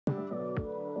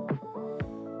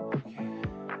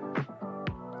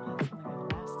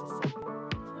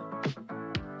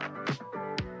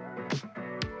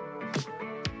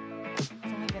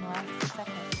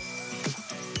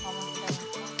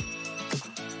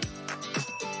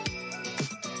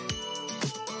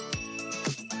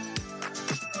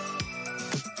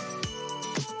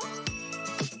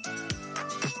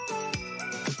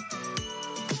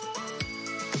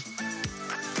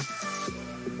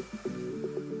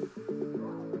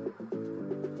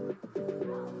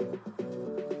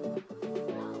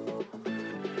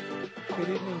Good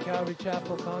evening, Calvary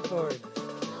Chapel, Concord.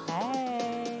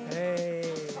 Hey. Hey.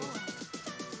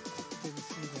 Good to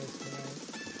see you guys tonight.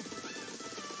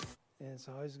 And it's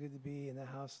always good to be in the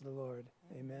house of the Lord.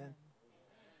 Amen.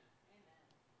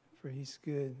 For he's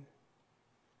good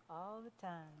All the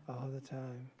time. all the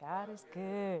time. God is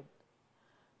good.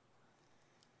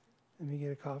 Let me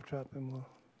get a cough drop and I'll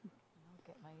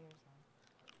get my ears on.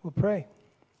 we'll pray.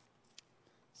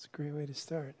 It's a great way to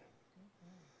start.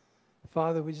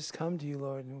 Father, we just come to you,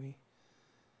 Lord, and we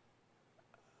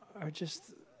are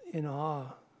just in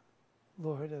awe,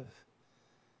 Lord,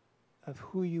 of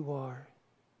who you are,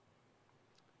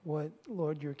 what,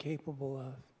 Lord, you're capable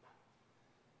of,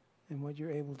 and what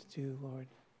you're able to do, Lord.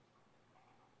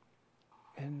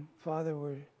 And Father,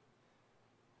 we're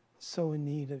so in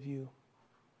need of you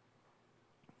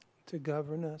to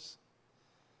govern us,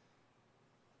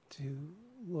 to,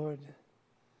 Lord,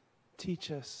 teach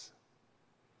us,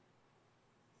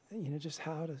 just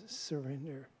how to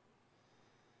surrender,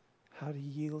 how to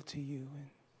yield to you, and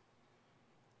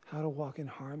how to walk in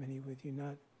harmony with you,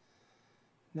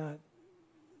 not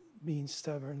being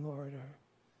stubborn, Lord,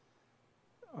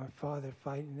 or Father,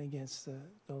 fighting against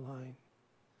the line.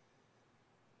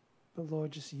 But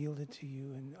Lord, just yielded to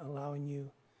you and allowing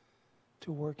you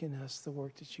to work in us the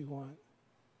work that you want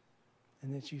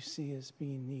and that you see as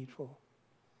being needful.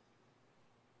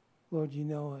 Lord, you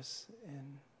know us,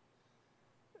 and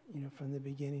from the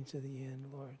beginning to the end,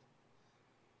 Lord.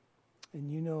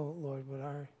 And you know, Lord, what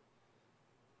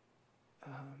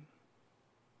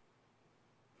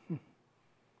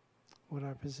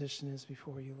our position is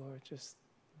before you, Lord, just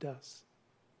dust.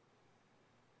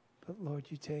 But Lord,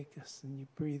 you take us and you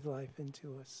breathe life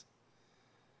into us.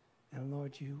 And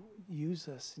Lord, you use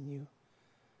us and you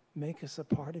make us a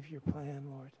part of your plan,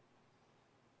 Lord.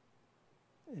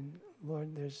 And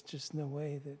Lord, there's just no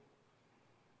way that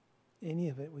any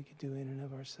of it we could do in and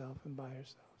of ourselves and by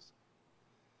ourselves.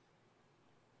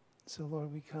 So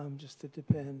Lord, we come just to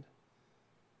depend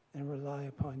and rely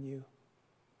upon you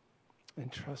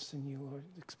and trust in you, Lord,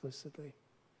 explicitly.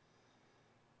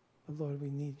 But Lord,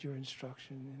 we need your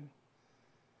instruction, and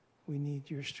we need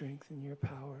your strength and your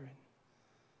power and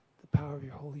the power of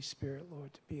your Holy Spirit,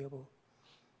 Lord, to be able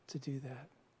to do that.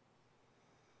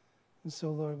 And so,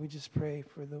 Lord, we just pray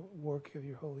for the work of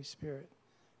your Holy Spirit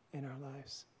in our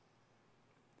lives.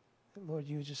 That, Lord,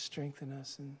 you would just strengthen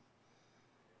us and,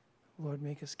 Lord,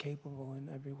 make us capable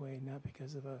in every way, not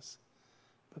because of us,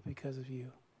 but because of you.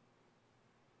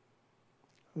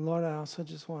 Lord, I also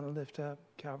just want to lift up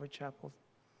Calvary Chapel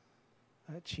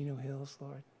at Chino Hills,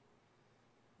 Lord.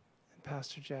 And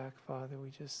Pastor Jack, Father, we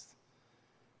just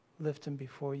lift them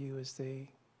before you as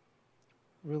they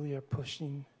really are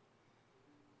pushing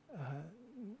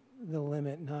the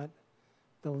limit, not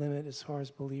the limit as far as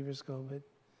believers go, but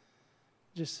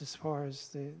just as far as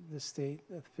the state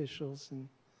officials and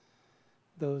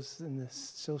those in the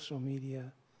social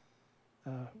media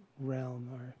realm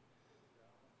or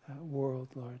world,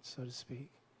 Lord, so to speak.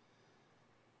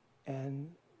 And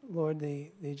Lord,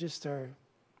 they just are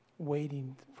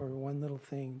waiting for one little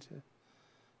thing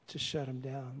to shut them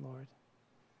down, Lord.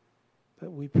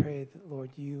 But we pray that, Lord,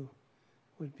 you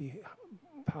would be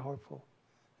powerful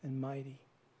and mighty.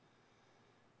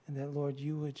 And that, Lord,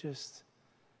 you would just,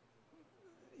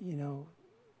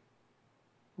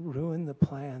 ruin the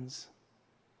plans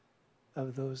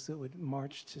of those that would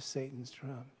march to Satan's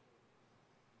drum.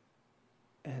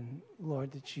 And,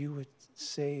 Lord, that you would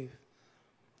save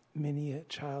many a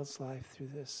child's life through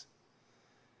this.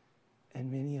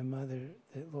 And many a mother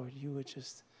that, Lord, you would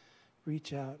just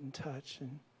reach out and touch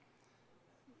and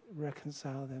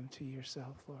reconcile them to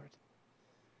yourself, Lord.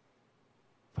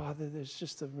 Father, there's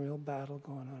just a real battle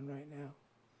going on right now.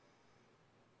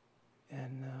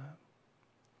 And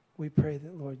we pray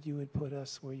that, Lord, you would put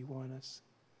us where you want us.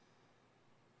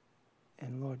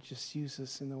 And, Lord, just use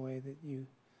us in the way that you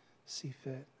see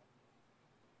fit.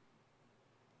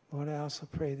 Lord, I also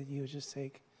pray that you would just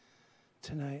take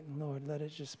tonight, and Lord, let it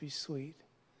just be sweet,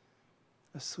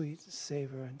 a sweet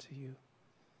savor unto you.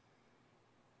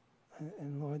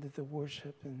 And Lord, that the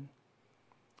worship and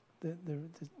the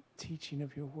teaching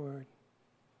of your word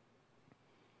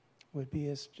would be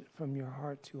as from your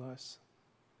heart to us.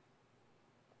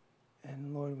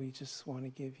 And Lord, we just want to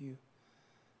give you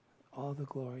all the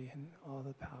glory and all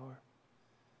the power.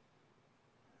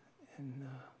 And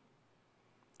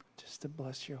just to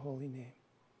bless your holy name.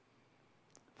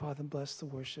 Father, bless the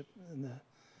worship and the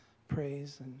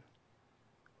praise, and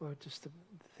Lord, just the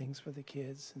things for the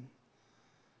kids, and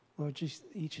Lord, just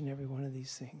each and every one of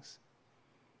these things.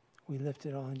 We lift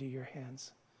it all into your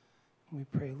hands. And we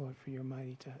pray, Lord, for your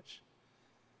mighty touch.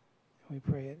 And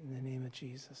we pray it in the name of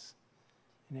Jesus.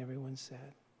 And everyone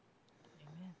said,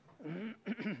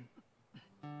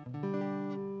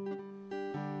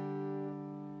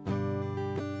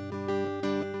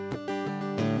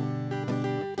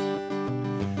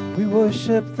 we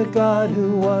worship the God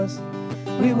who was.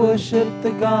 We worship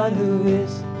the God who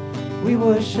is. We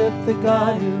worship the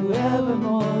God who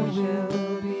evermore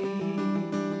will be.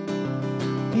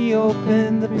 He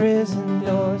opened the prison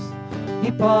doors. He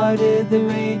parted the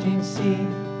raging sea.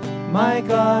 My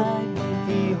God,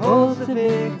 He holds the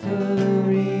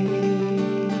victory.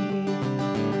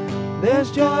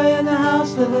 There's joy in the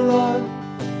house of the Lord.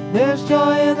 There's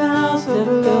joy in the house of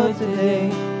the Lord today.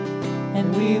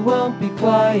 And we won't be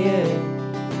quiet.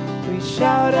 We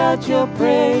shout out your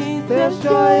praise. There's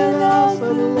joy in the house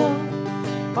of the Lord.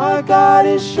 Our God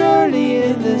is surely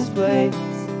in this place.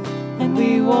 And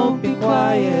we won't be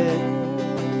quiet.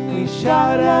 We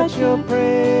shout out your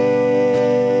praise.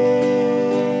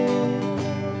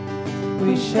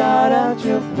 We shout out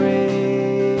your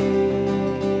praise.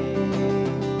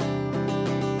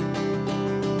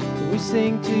 We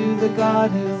sing to the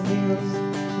God who heals.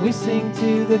 We sing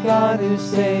to the God who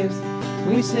saves.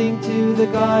 We sing to the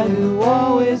God who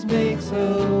always makes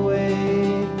a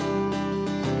way.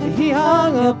 He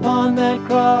hung upon that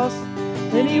cross,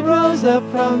 and He rose up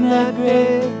from that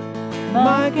grave.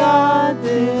 My God,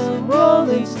 this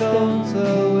rolling stones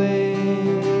away.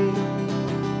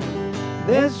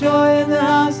 There's joy in the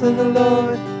house of the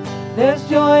Lord. There's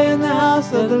joy in the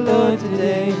house of the Lord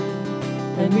today.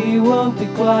 And we won't be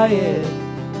quiet.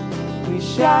 We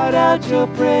shout out your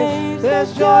praise.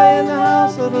 There's joy in the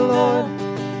house of the Lord.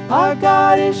 Our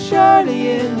God is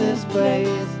surely in this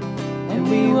place. And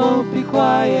we won't be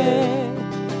quiet.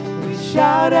 We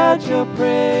shout out your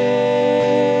praise.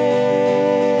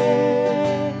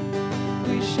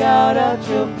 We shout out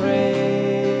your praise.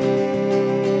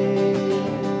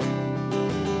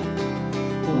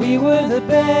 We were the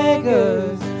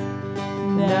beggars,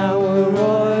 now we're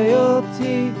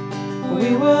royalty.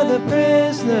 We were the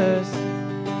prisoners,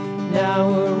 now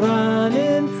we're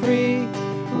running free.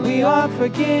 We are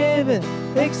forgiven,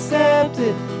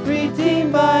 accepted,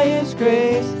 redeemed by His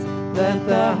grace. Let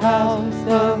the house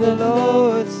of the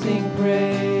Lord sing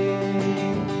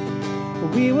praise.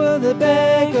 We were the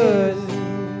beggars,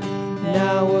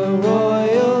 now we're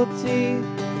royalty.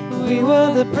 We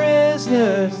were the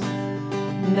prisoners,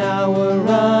 now we're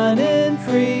running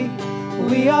free.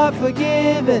 We are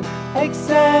forgiven,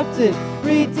 accepted,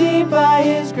 redeemed by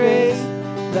His grace.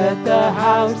 Let the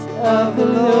house of the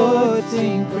Lord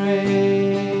sing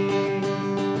praise.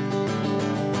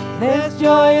 There's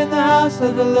joy in the house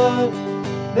of the Lord.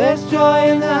 There's joy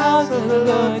in the house of the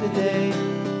Lord today.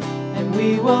 And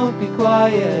we won't be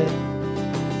quiet.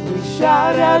 We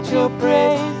shout out your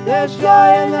praise. There's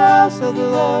joy in the house of the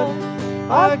Lord.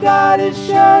 Our God is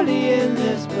surely in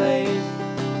this place.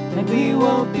 And we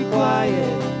won't be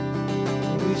quiet.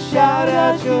 We shout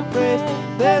out your praise.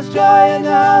 There's joy in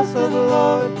the house of the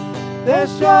Lord.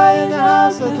 There's joy in the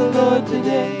house of the Lord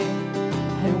today.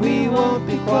 And we won't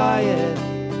be quiet.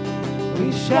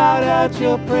 We shout out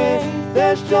your praise.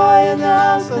 There's joy in the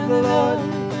house of the Lord.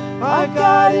 Our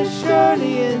God is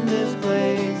surely in this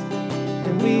place.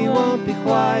 And we won't be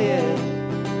quiet.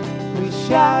 We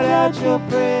shout out your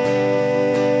praise.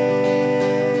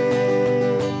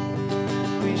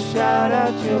 We shout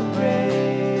out your praise.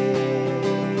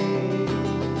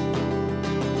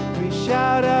 We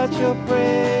shout out your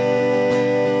praise.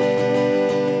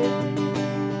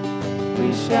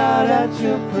 We shout out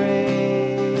your praise.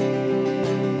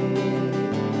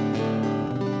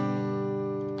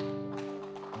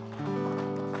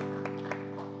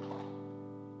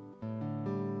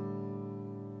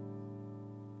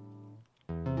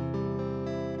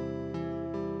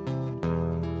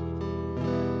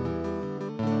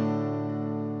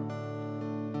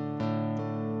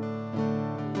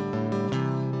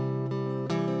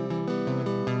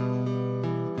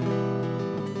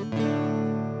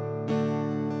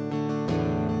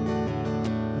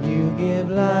 You give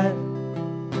life,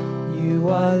 you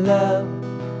are love,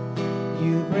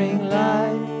 you bring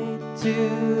light to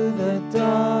the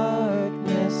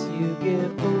darkness, you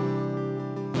give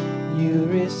hope, you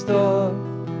restore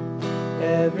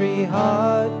every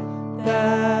heart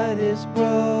that is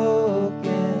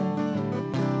broken.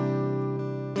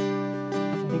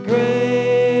 And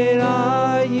great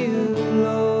are you,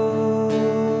 Lord.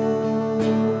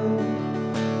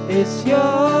 It's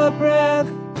your breath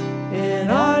in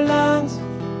our lungs,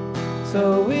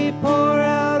 so we pour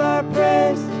out our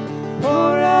praise,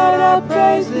 pour out our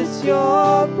praise. It's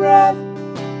your breath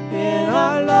in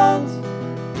our lungs,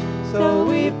 so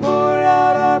we pour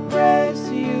out our praise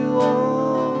to you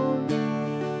only.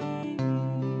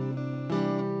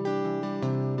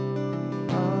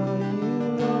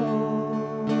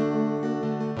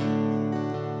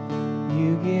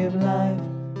 give life.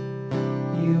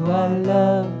 You are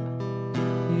love.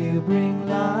 You bring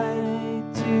light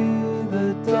to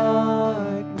the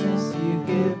darkness. You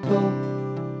give hope.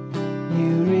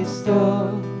 You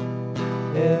restore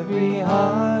every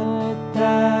heart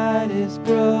that is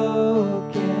broken.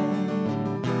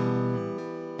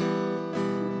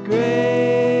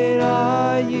 Great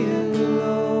are you,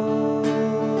 Lord.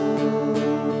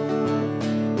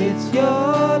 It's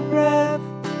your breath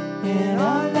in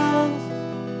our lungs,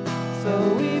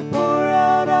 so we pour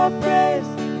out our praise.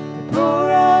 We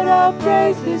pour out our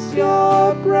praise. It's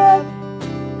your breath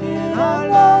in our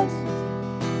lungs,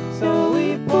 so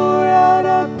we pour out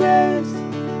our praise.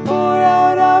 Pour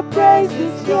out our praise.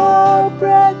 It's your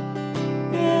breath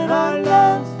in our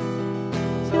lungs,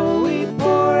 so we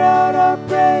pour out our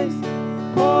praise.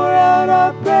 Pour out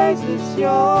our praise. It's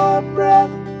your breath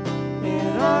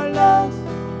in our lungs,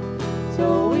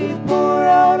 so we pour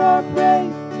out our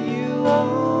praise to you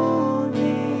only.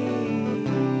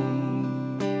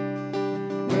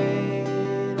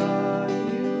 Great are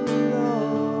you,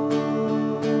 Lord.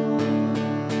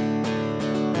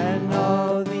 And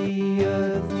all the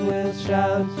earth will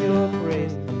shout your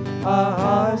praise. Our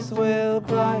hearts will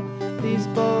cry, these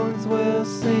bones will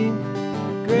sing.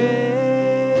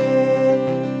 Great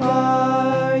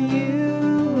are you,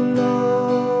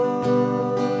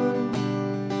 Lord.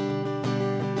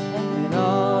 And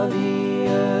all the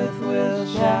earth will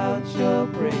shout your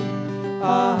praise.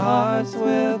 Our hearts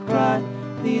will cry,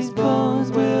 these bones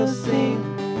will sing.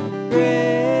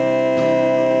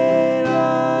 Great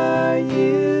are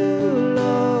you,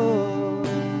 Lord.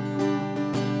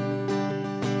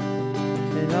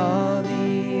 And all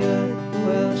the earth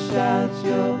will shout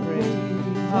your praise.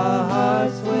 Our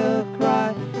hearts will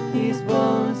cry, these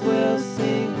bones will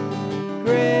sing.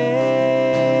 Great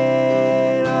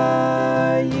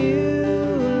are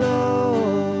you,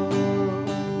 Lord.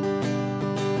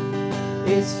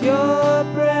 It's your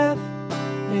breath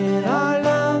in our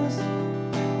lungs,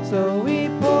 so we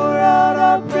pour out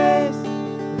our praise.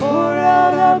 Pour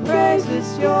out our praise.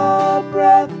 It's your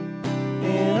breath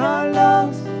in our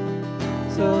lungs,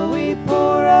 so we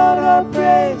pour out our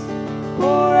praise.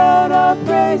 Pour out our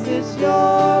praise. It's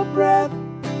your breath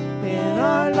in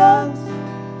our lungs,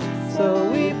 so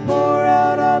we pour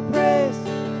out our praise.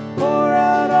 Pour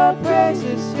out our praise.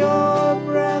 It's your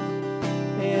breath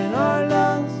in our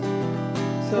lungs,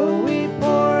 so we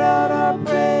pour out our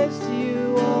praise to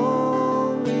you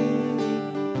only.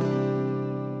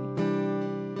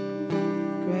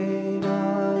 Great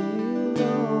are you,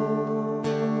 Lord.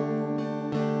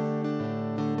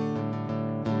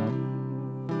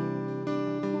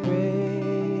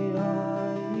 Great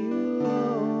are you,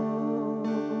 Lord.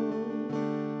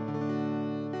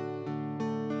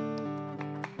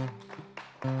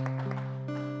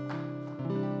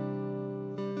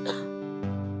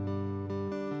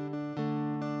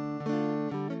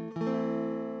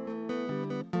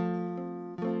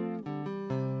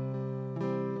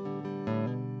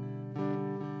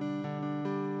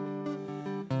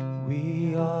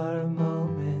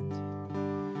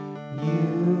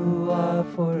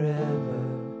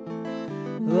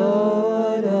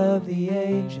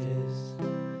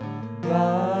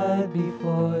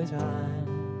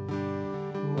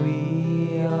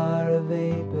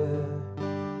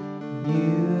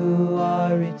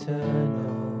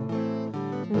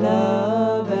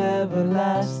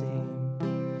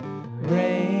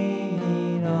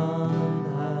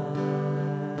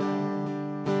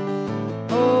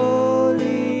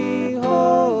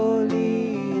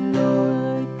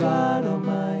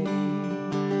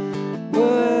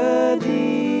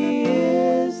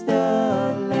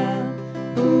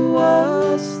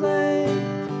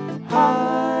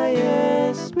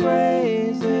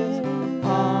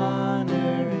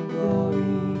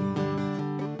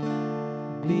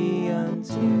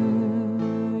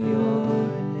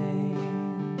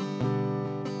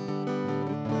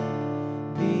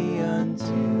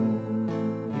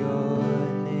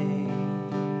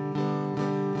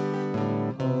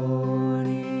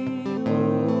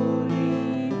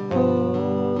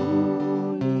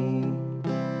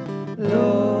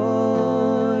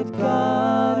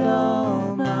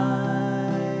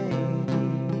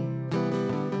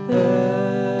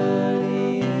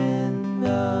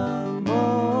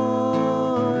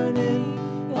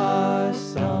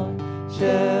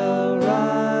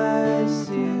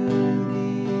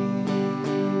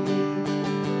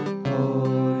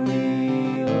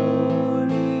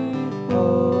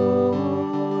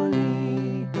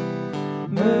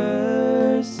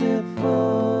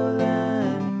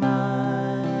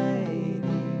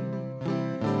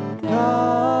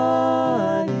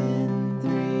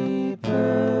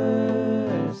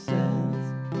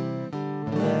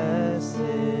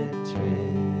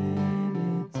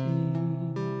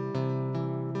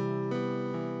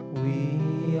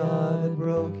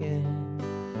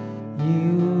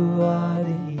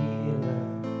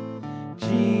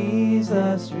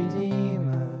 Jesus,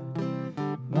 Redeemer,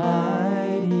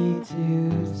 mighty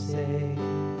to save.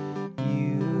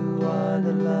 You are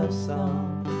the love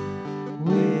song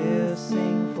we'll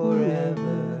sing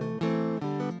forever,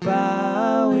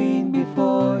 bowing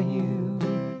before you,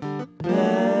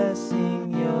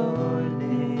 blessing your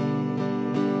name.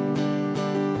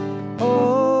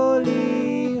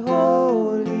 Holy,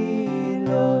 holy,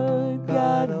 Lord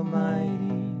God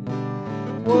Almighty,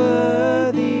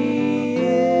 worthy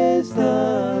is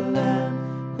the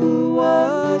Lamb who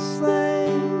was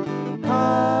slain.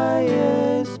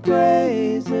 Highest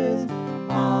praises,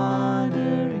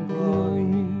 honor and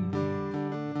glory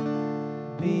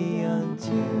be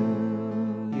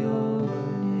unto your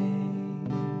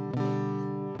name.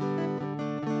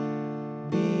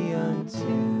 Be unto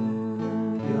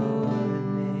your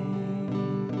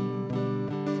name.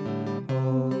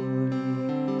 Holy,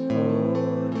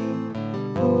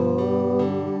 holy,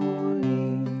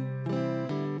 holy,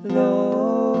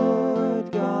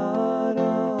 Lord God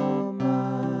Almighty.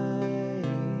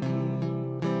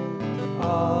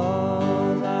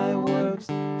 All thy works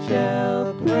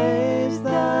shall praise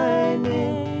thy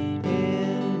name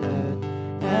in earth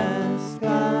and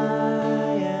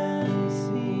sky and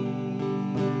sea.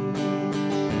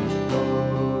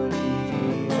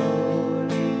 Holy,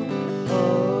 holy,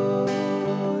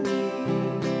 holy,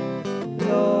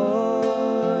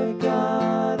 Lord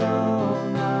God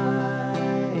Almighty.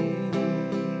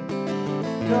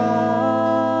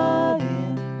 God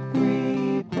in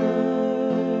three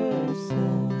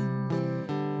persons,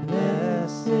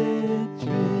 blessed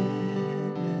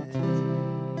Trinity.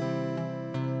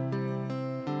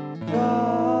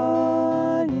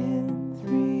 God in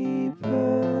three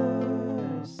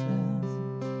persons,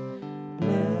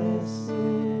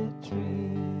 blessed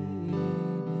Trinity.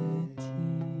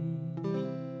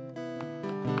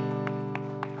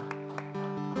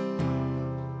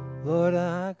 Lord,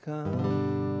 I come.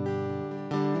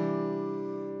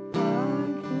 I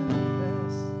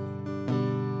confess,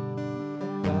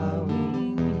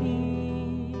 Bowing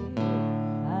here,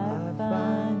 I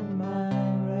find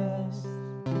my rest.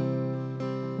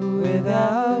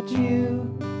 without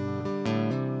you,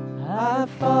 I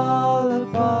fall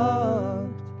apart.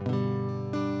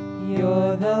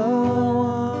 You're the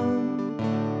one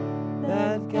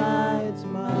that guides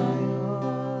my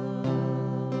heart.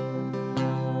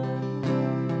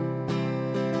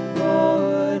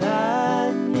 Lord,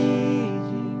 I need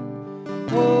you.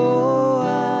 Oh,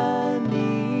 I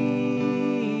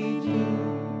need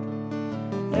you.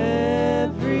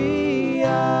 Every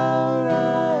hour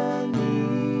I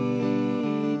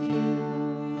need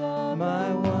you.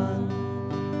 My one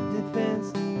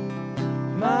defense,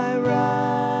 my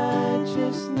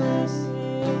righteousness.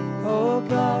 Oh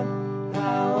God,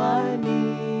 how I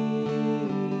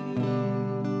need you.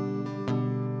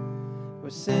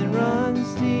 Where sin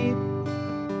runs deep,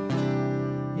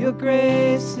 your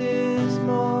grace is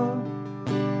more.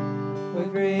 Where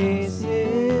grace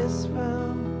is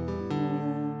found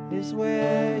is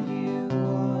where you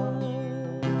are.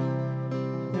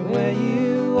 And where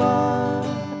you are,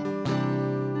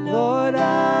 Lord,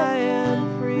 I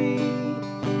am free.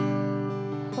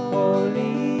 Holiness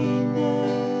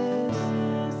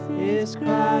is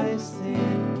Christ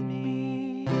in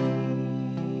me.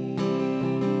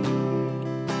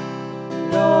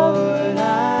 Lord,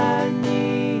 I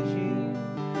need you.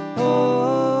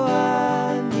 Oh,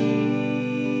 I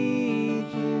need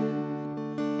you.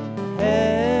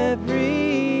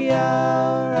 Every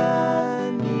hour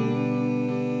I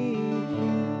need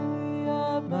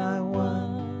you. My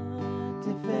one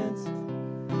defense,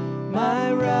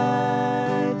 my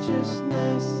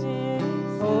righteousness.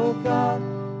 Oh God,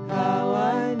 how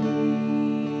I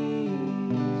need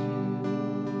you.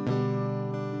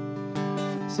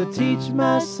 So teach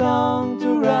my song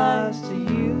to rise to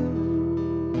you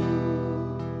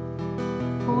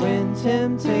when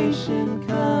temptation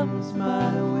comes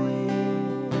my way.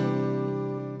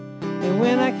 And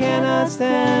when I cannot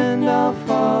stand, I'll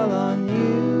fall on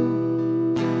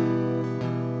you.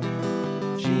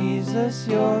 Jesus,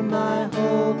 you're my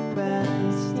hope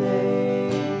and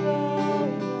stay.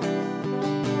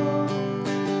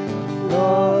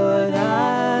 Lord,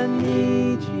 I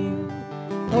need you.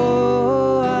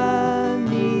 Oh, I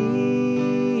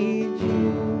need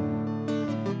you.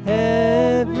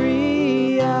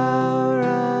 Every hour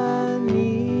I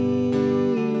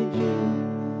need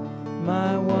you.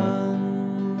 My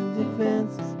one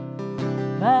defense,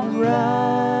 my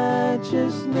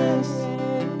righteousness.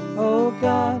 Oh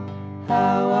God,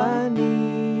 how I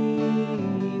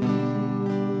need you.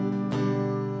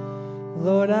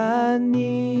 Lord, I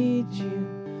need you.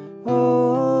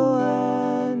 Oh,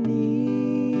 I need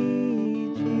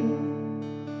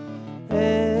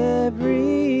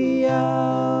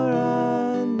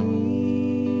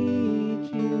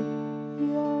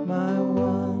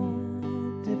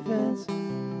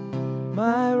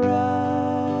my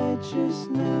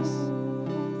righteousness.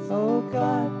 Oh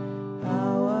God,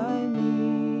 how I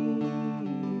need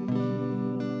you.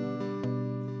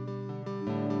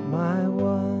 My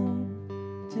one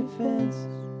defense,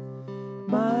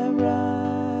 my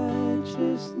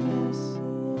righteousness.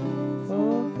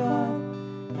 Oh God,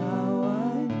 how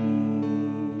I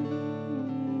need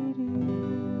you.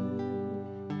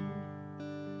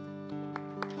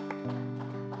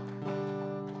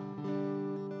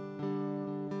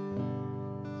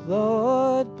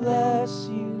 Lord bless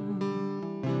you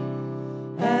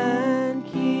and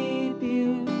keep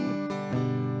you,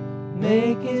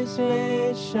 make his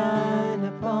face shine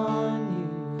upon you,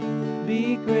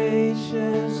 be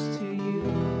gracious to you.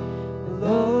 The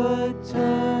Lord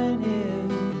turn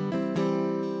his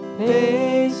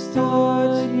face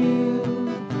towards you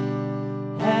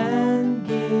and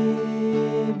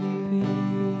give you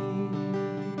peace.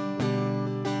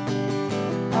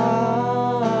 Amen.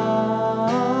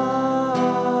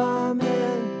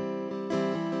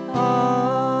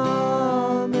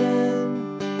 Amen.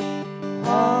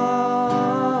 Amen.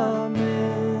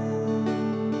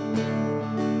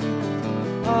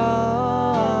 Amen.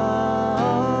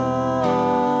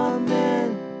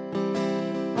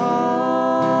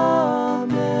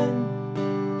 Amen.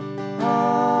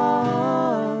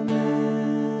 Amen.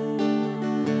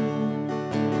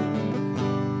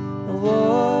 The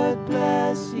Lord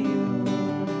bless you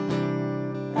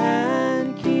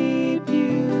and keep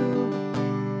you,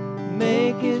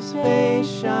 make his face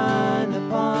shine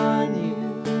upon you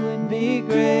and be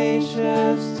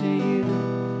gracious to you.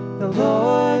 The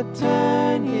Lord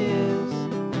turn his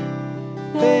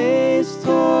face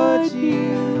towards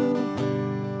you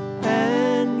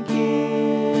and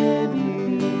give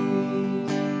you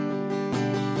peace.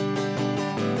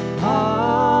 Amen.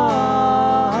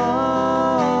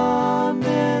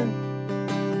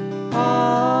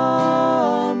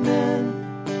 Amen.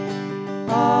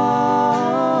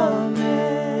 Amen.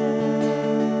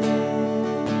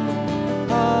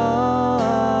 Amen.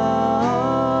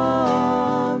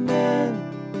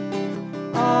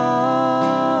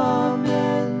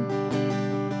 Amen.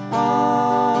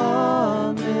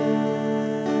 Amen.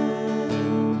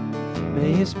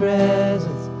 May his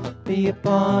presence be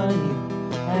upon you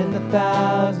and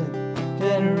 1,000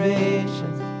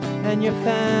 generations, and your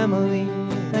family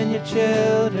and your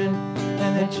children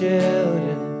and their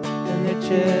children and their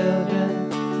children.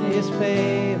 May his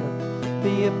favor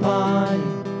be upon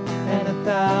you and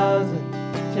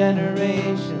 1,000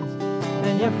 generations,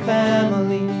 and your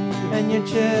family and your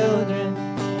children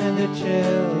and their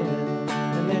children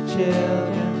and their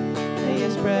children. May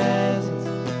his presence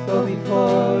go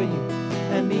before you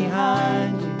and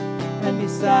behind you and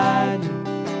beside you,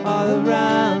 all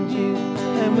around you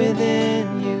and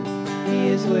within you. He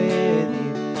is with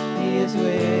you, he is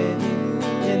with you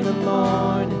in the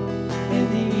morning, in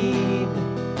the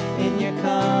evening, in your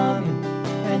coming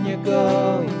and your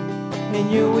going, in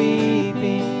your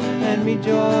weeping and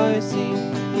rejoicing.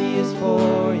 He is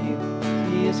for you,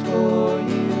 he is for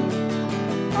you.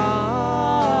 Amen.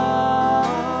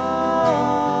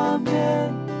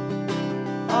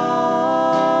 Amen.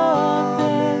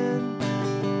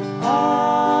 Amen.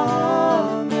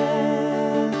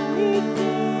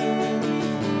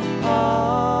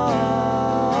 Amen.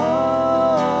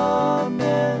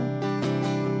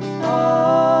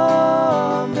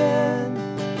 Amen.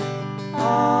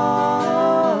 Amen.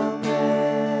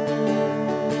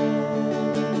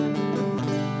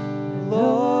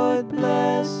 Lord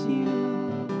bless you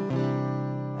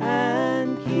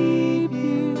and keep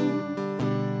you,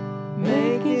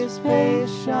 make his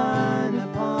face shine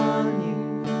upon you,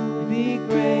 be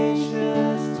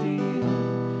gracious to you.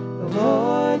 The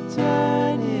Lord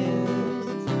turn his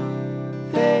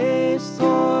face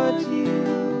towards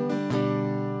you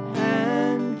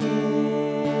and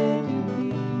give you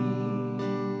peace.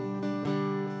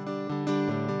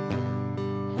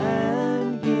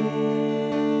 And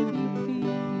give you peace.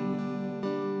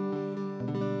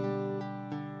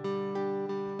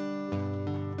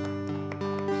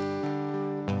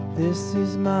 This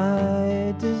is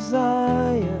my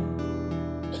desire,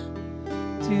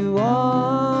 to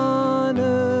honor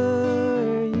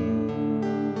you,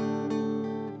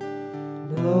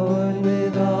 Lord,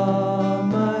 with all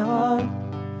my heart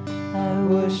I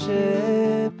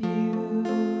worship you.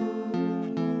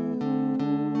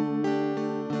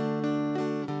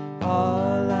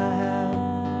 All I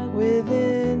have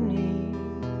within me,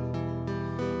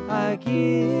 I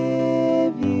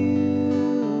give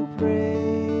you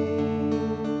praise.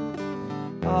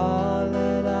 All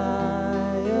that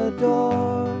I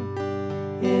adore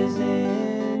is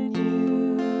in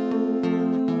you.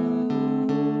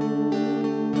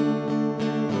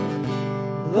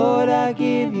 I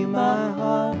give you my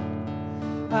heart,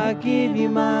 I give you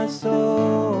my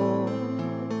soul.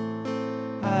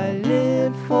 I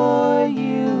live for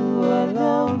you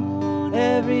alone.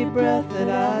 Every breath that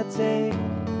I take,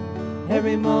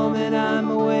 every moment I'm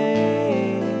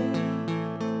awake,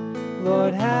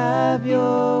 Lord, have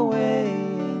your way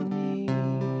in me.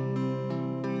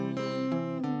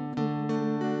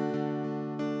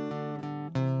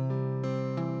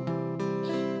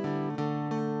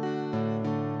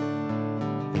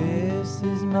 This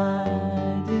is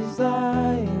my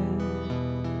desire,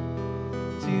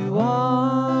 to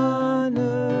honor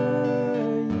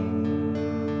you,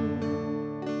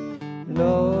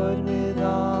 Lord, with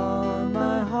all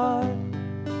my heart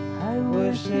I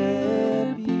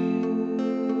worship you.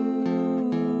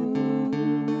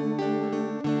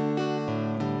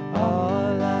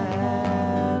 All I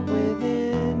have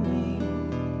within me,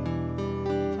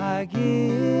 I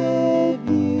give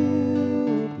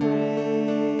you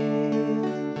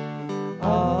praise.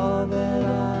 All that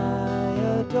I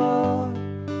adore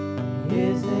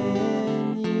is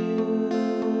in you.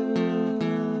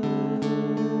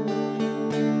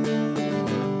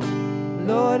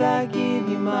 Lord, I give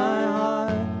you my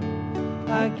heart,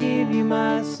 I give you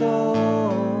my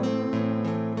soul.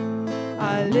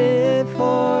 I live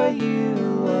for you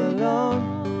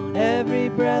alone. Every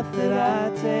breath that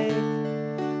I take,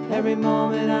 every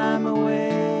moment I'm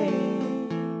awake,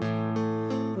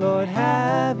 Lord,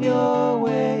 have your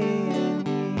way in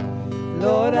me.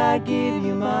 Lord, I give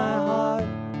you my heart,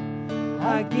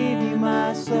 I give you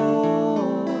my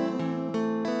soul.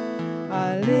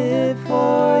 I live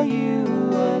for you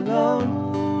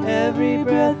alone. Every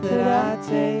breath that I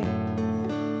take,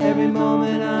 every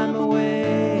moment I'm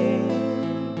awake,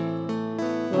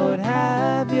 Lord,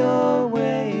 have your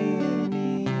way in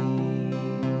me.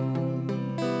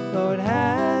 Lord,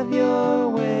 have your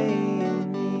way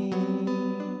in me.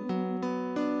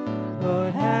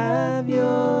 Lord, have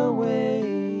your way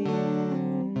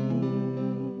in me.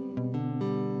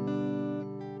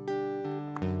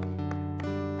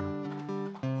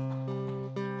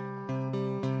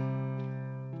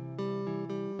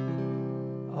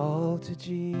 All to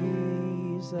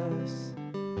Jesus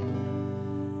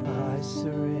I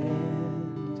surrender.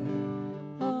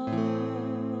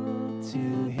 To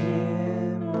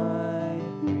Him I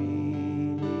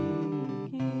freely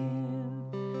give.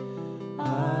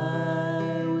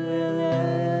 I will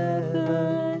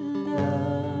ever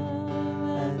love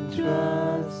and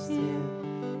trust Him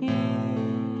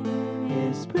in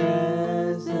His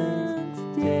presence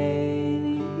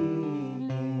daily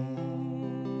live.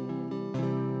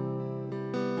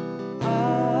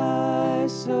 I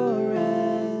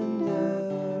surrender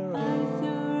all.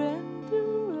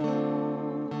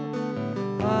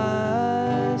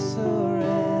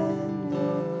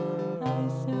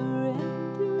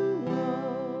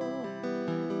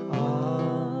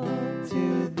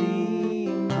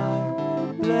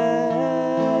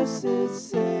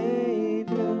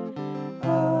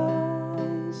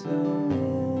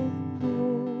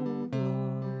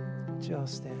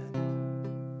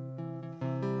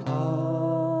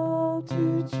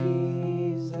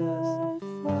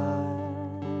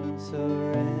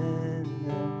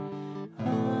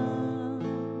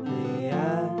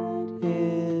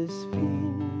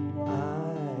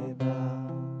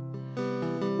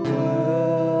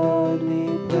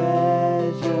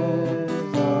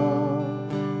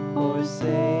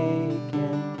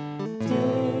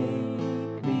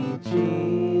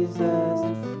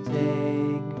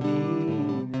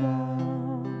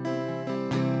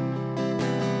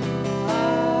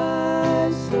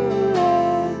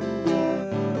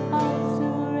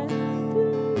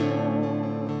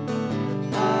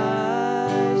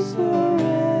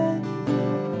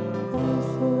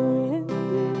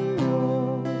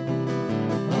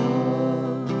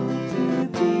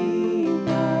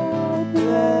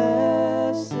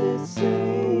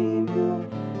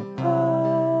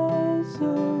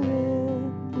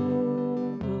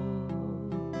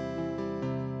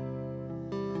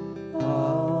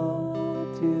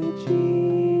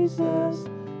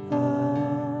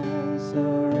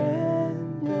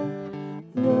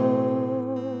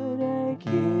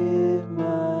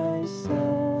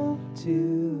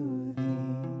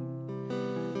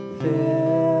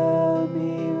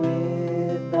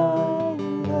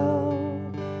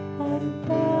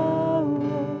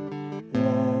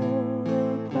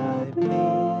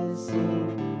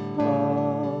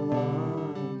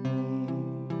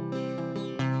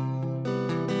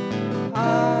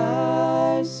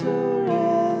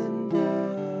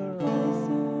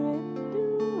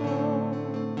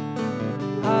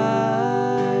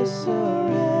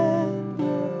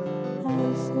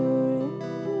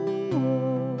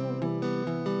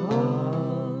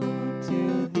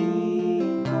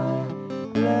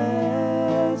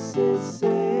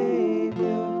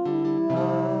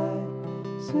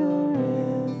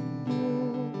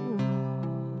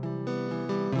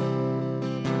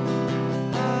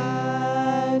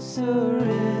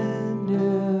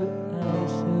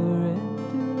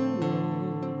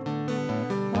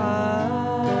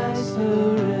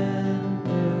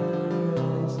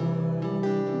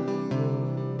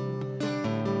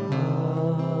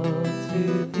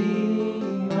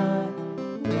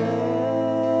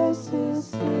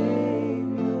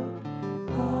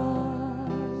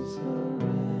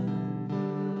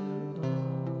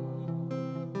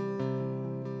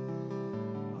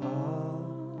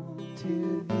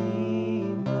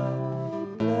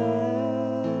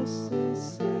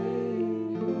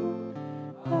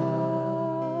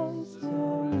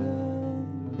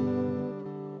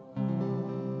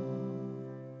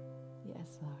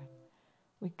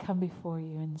 come before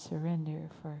you and surrender,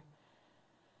 for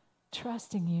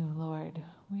trusting you, Lord.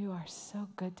 You are so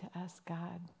good to us,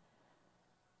 God.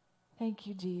 Thank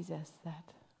you, Jesus,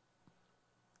 that,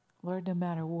 Lord, no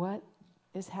matter what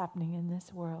is happening in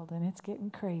this world, and it's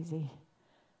getting crazy,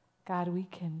 God, we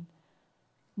can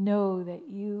know that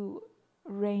you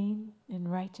reign in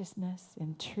righteousness,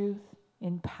 in truth,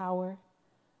 in power.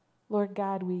 Lord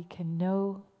God, we can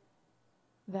know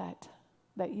that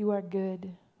you are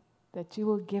good, that you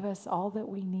will give us all that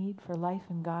we need for life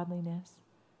and godliness,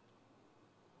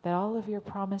 that all of your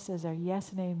promises are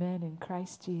yes and amen in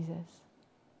Christ Jesus,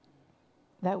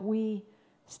 that we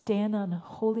stand on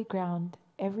holy ground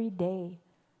every day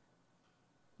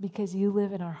because you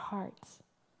live in our hearts.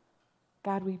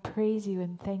 God, we praise you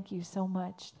and thank you so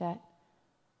much that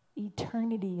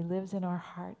eternity lives in our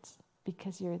hearts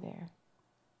because you're there.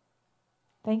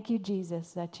 Thank you,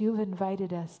 Jesus, that you've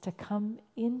invited us to come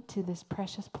into this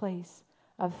precious place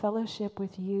of fellowship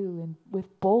with you and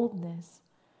with boldness.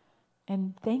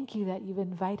 And thank you that you've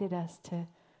invited us to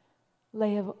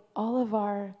lay all of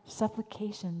our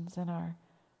supplications and our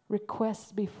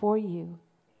requests before you.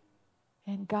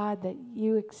 And God, that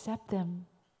you accept them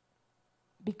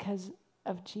because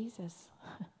of Jesus.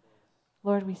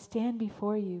 Lord, we stand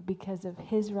before you because of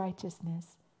his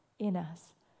righteousness in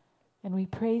us. And we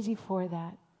praise you for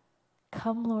that.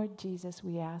 Come, Lord Jesus,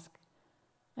 we ask.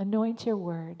 Anoint your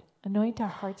word. Anoint our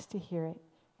hearts to hear it.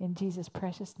 In Jesus'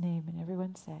 precious name. And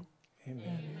everyone said, Amen.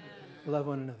 Amen. Love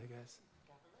one another, guys.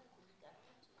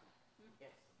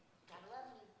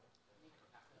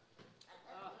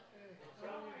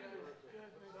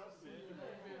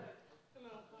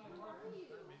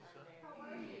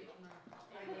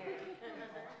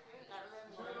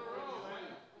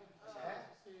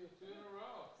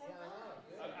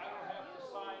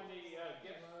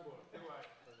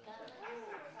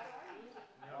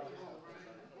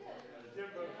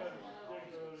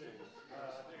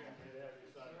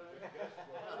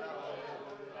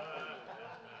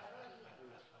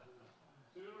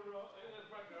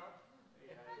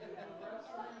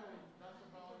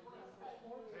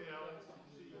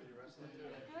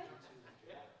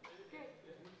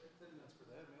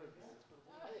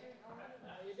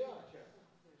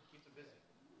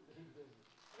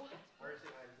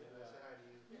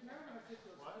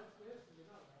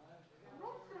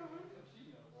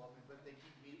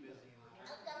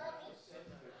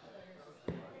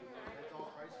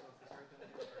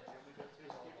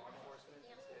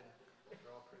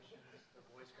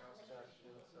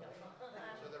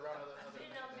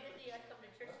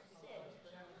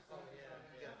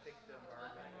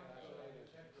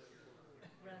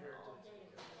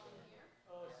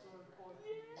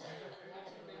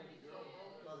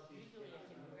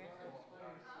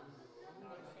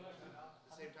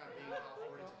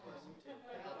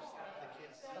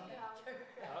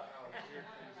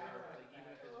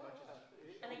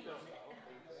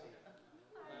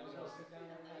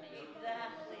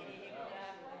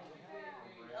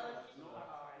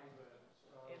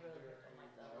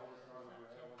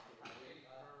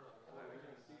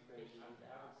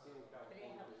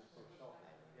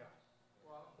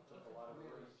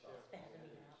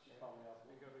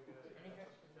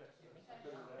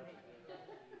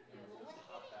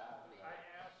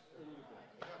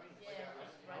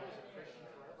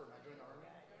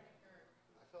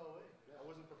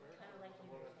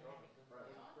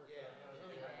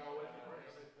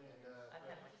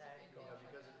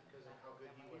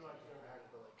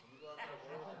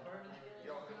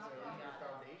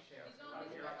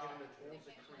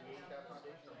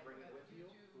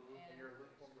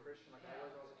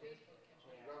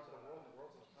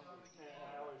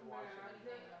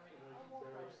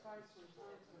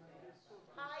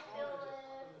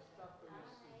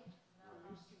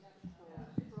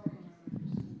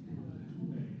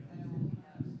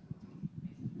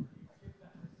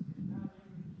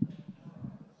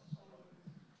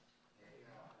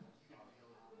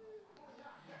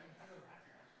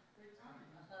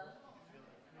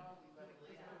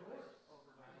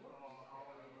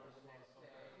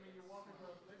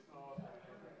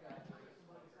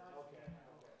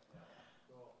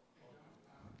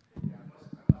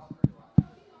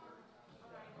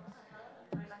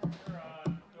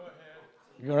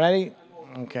 You ready?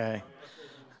 Okay.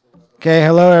 Okay,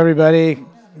 hello everybody.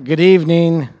 Good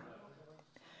evening.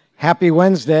 Happy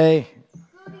Wednesday.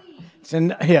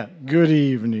 Good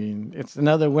evening. It's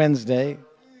another Wednesday.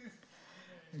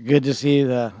 Good to see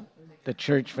the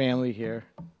church family here.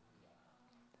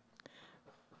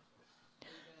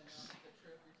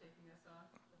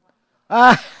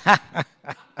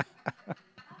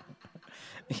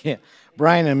 Yeah.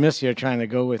 Brian and Missy are trying to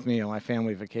go with me on my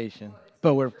family vacation,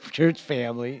 but we're church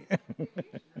family.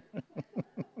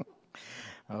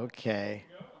 Okay.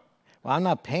 Well, I'm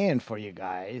not paying for you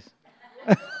guys.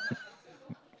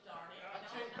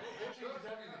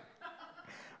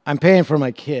 I'm paying for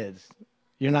my kids.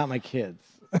 You're not my kids.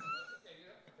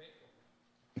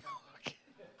 Okay.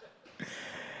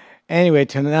 Anyway,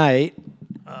 tonight,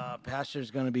 Pastor's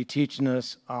going to be teaching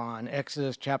us on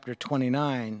Exodus chapter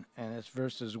 29, and it's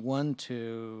verses 1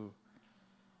 to,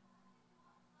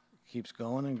 keeps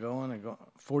going and going and going,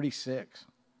 46.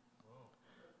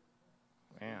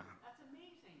 Yeah. That's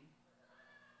amazing.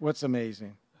 What's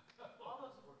amazing? All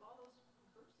those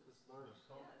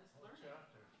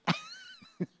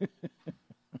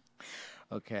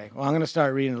Okay. Well, I'm going to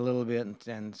start reading a little bit,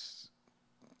 and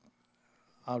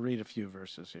I'll read a few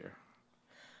verses here.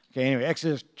 Okay, anyway,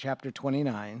 Exodus chapter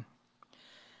 29.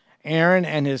 Aaron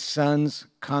and his sons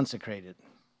consecrated.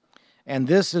 And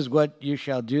this is what you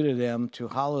shall do to them to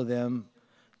hallow them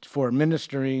for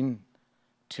ministering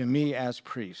to me as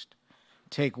priest.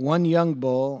 Take 1 young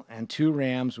bull and 2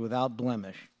 rams without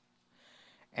blemish,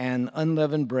 and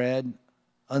unleavened bread,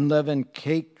 unleavened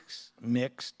cakes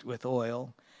mixed with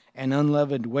oil, and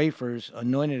unleavened wafers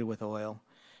anointed with oil.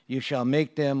 You shall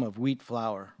make them of wheat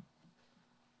flour.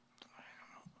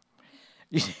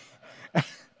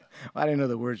 I didn't know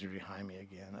the words were behind me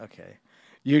again. Okay.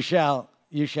 You shall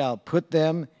put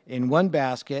them in 1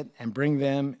 basket and bring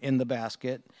them in the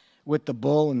basket with the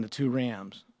bull and the 2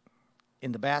 rams.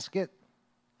 In the basket?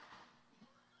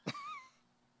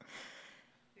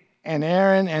 And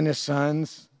Aaron and his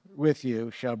sons with you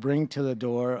shall bring to the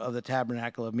door of the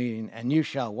tabernacle of meeting, and you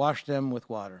shall wash them with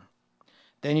water.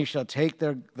 Then you shall take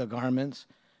the garments,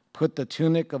 put the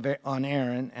tunic on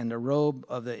Aaron, and the robe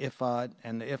of the ephod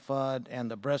and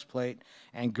the breastplate,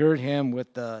 and gird him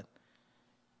with the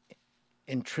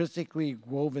intrinsically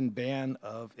woven band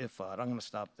of ephod. I'm going to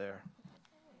stop there.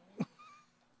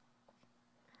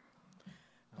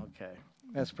 Okay,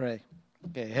 let's pray.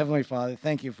 Okay, Heavenly Father,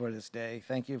 thank you for this day.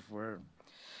 Thank you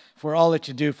for all that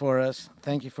you do for us.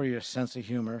 Thank you for your sense of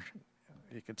humor.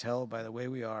 You can tell by the way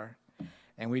we are.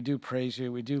 And we do praise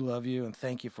you. We do love you. And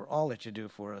thank you for all that you do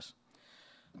for us.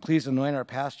 Please anoint our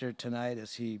pastor tonight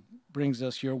as he brings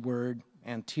us your word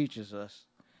and teaches us.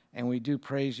 And we do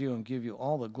praise you and give you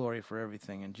all the glory for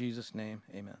everything. In Jesus' name,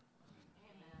 amen.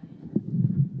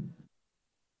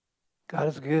 God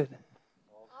is good.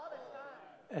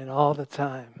 And all the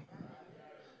time.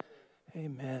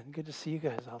 Amen. Good to see you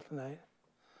guys all tonight.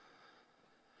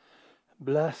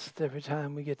 Blessed every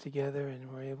time we get together and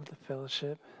we're able to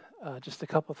fellowship. Just a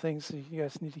couple things that you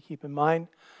guys need to keep in mind.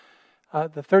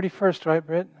 The 31st, right,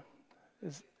 Britt?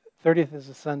 30th is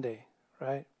a Sunday,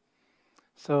 right?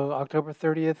 So October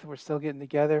 30th, we're still getting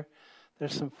together.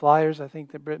 There's some flyers I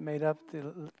think that Britt made up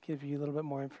to give you a little bit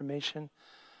more information.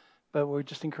 But we're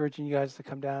just encouraging you guys to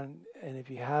come down. And if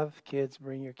you have kids,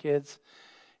 bring your kids.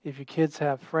 If your kids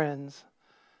have friends,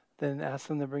 then ask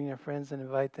them to bring their friends and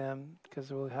invite them,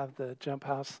 because we'll have the jump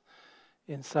house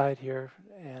inside here.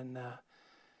 And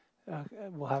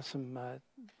we'll have some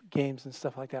games and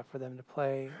stuff like that for them to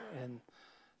play, and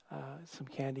some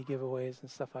candy giveaways and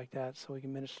stuff like that, so we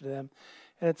can minister to them.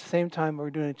 And at the same time,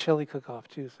 we're doing a chili cook-off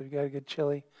too. So if you got a good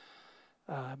chili,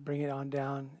 bring it on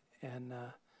down, and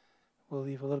we'll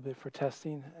leave a little bit for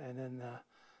testing, and then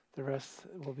the rest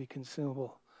will be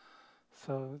consumable.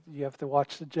 So you have to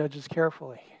watch the judges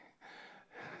carefully.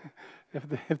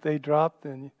 If they drop,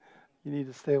 then you need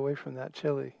to stay away from that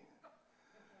chili.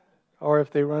 Or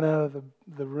if they run out of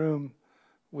the room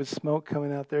with smoke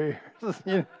coming out their ears,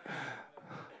 you know,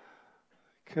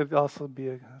 could also be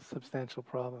a substantial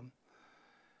problem.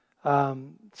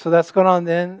 So that's going on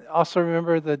then. Also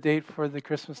remember the date for the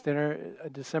Christmas dinner,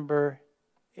 December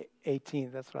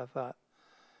 18th. That's what I thought.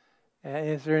 And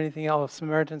is there anything else?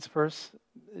 Samaritan's Purse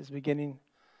is beginning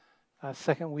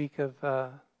second week of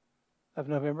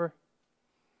November.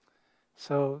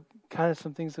 So kind of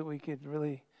some things that we could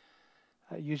really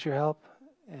use your help,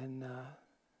 and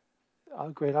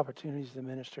great opportunities to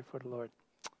minister for the Lord.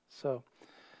 So,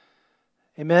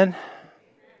 amen.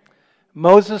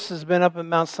 Moses has been up at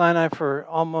Mount Sinai for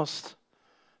almost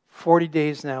 40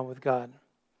 days now with God.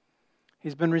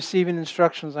 He's been receiving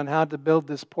instructions on how to build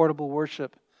this portable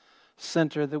worship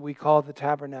center that we call the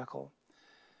tabernacle.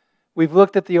 We've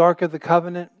looked at the Ark of the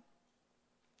Covenant.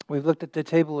 We've looked at the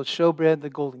table of showbread, the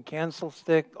golden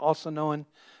candlestick, also known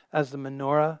as the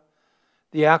menorah,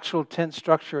 the actual tent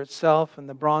structure itself, and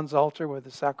the bronze altar where the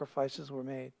sacrifices were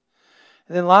made.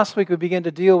 And then last week we began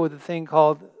to deal with a thing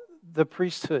called the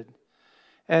priesthood.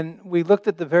 And we looked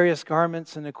at the various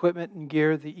garments and equipment and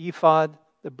gear, the ephod,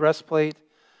 the breastplate,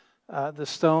 the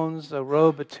stones, a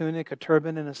robe, a tunic, a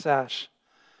turban, and a sash.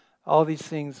 All these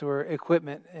things were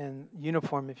equipment and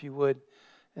uniform, if you would,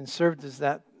 and served as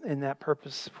that in that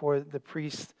purpose for the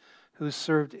priest who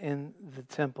served in the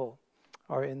temple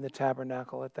or in the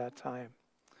tabernacle at that time.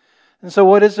 And so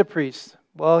what is a priest?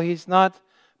 Well, he's not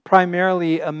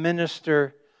primarily a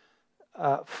minister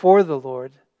for the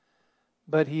Lord,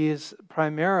 but he is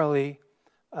primarily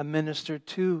a minister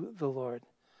to the Lord.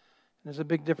 There's a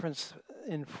big difference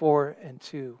in 4 and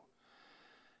 2.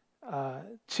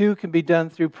 2 can be done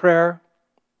through prayer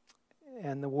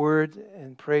and the word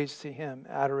and praise to Him,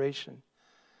 adoration,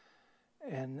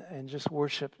 and just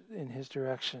worship in His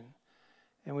direction.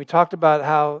 And we talked about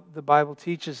how the Bible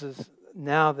teaches us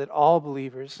now that all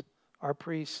believers are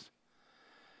priests.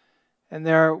 And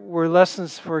there were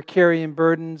lessons for carrying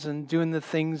burdens and doing the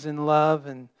things in love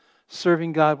and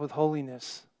serving God with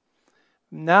holiness.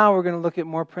 Now we're going to look at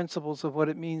more principles of what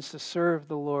it means to serve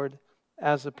the Lord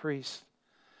as a priest.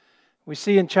 We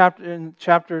see in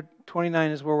chapter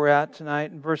 29 is where we're at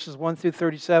tonight, in verses 1 through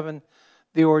 37,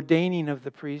 the ordaining of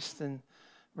the priest, and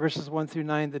verses 1 through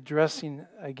 9, the dressing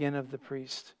again of the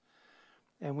priest.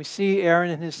 And we see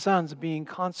Aaron and his sons being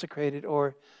consecrated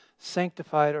or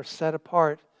sanctified or set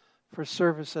apart for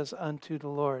service as unto the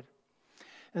Lord.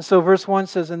 And so verse 1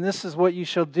 says, "And this is what you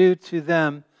shall do to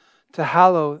them to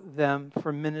hallow them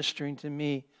for ministering to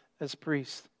me as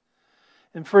priests."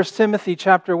 In 1 Timothy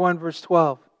chapter 1, verse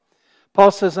 12,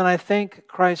 Paul says, "And I thank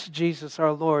Christ Jesus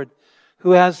our Lord,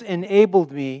 who has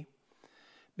enabled me,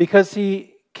 because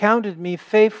He counted me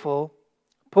faithful,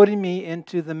 putting me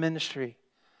into the ministry."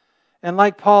 And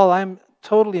like Paul, I'm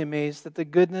totally amazed at the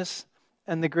goodness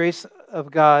and the grace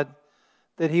of God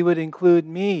that He would include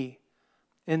me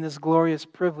in this glorious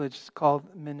privilege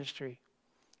called ministry.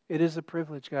 It is a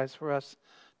privilege, guys, for us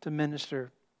to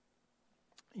minister,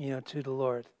 to the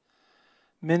Lord.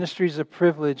 Ministry is a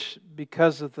privilege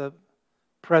because of the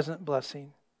present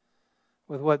blessing.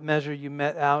 With what measure you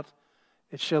met out,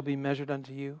 it shall be measured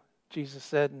unto you, Jesus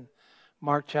said in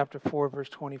Mark chapter 4, verse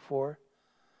 24.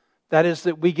 That is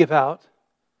that we give out,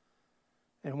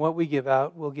 and what we give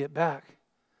out, we'll get back.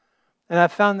 And I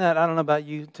found that, I don't know about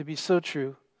you, to be so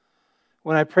true.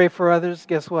 When I pray for others,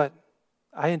 guess what?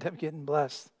 I end up getting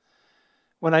blessed.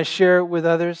 When I share with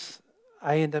others,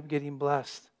 I end up getting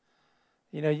blessed.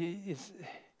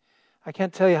 I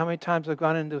can't tell you how many times I've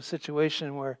gone into a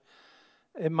situation where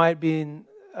it might be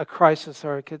a crisis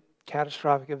or a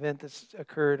catastrophic event that's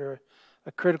occurred or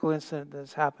a critical incident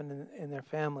that's happened in their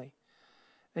family.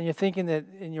 And you're thinking that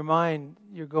in your mind,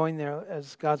 you're going there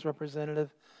as God's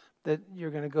representative, that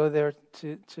you're going to go there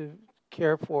to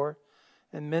care for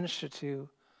and minister to,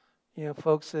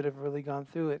 folks that have really gone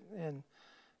through it. And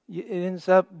it ends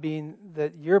up being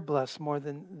that you're blessed more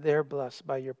than they're blessed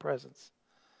by your presence.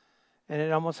 And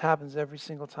it almost happens every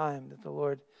single time that the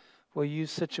Lord will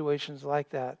use situations like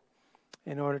that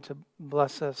in order to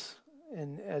bless us.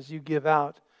 And as you give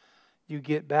out, you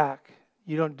get back.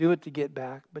 You don't do it to get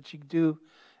back, but you do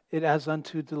it as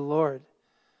unto the Lord.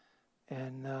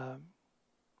 And,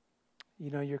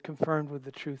 you're confirmed with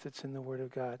the truth that's in the Word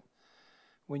of God.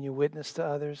 When you witness to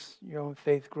others, your own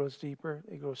faith grows deeper,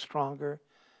 it grows stronger,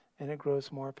 and it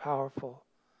grows more powerful.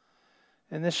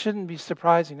 And this shouldn't be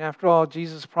surprising. After all,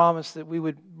 Jesus promised that we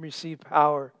would receive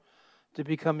power to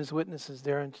become His witnesses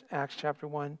there in Acts chapter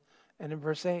 1 and in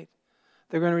verse 8.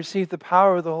 They're going to receive the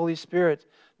power of the Holy Spirit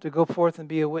to go forth and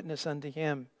be a witness unto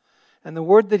Him. And the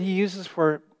word that He uses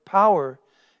for power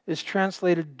is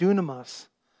translated dunamis,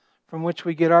 from which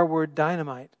we get our word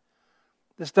dynamite.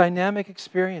 This dynamic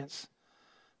experience.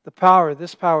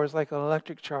 This power is like an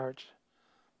electric charge.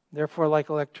 Therefore, like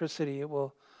electricity, it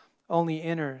will only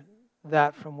enter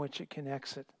that from which it can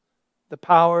exit. The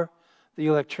power, the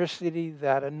electricity,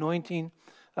 that anointing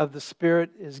of the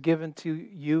Spirit is given to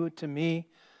you, to me,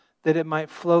 that it might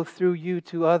flow through you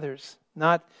to others.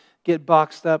 Not get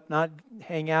boxed up, not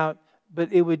hang out,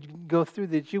 but it would go through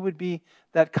that. You would be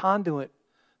that conduit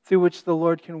through which the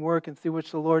Lord can work and through which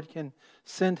the Lord can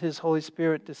send His Holy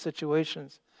Spirit to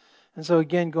situations. And so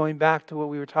again, going back to what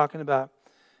we were talking about,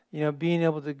 being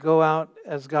able to go out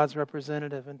as God's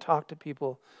representative and talk to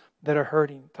people that are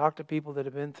hurting, talk to people that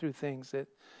have been through things that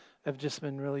have just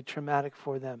been really traumatic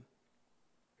for them.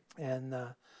 And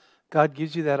God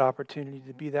gives you that opportunity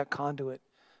to be that conduit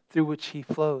through which He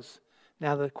flows.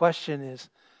 Now the question is,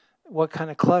 what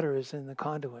kind of clutter is in the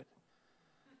conduit?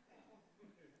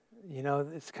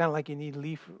 It's kind of like you need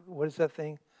leaf, what is that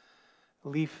thing?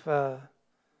 Leaf,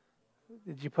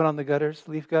 did you put on the gutters?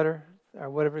 Leaf gutter? Or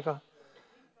whatever it's called?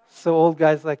 So old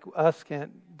guys like us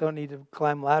don't need to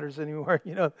climb ladders anymore.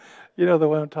 You know the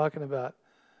one I'm talking about.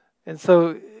 And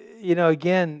so,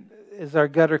 again, Is our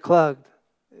gutter clogged?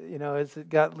 Has it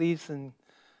got leaves and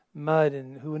mud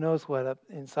and who knows what up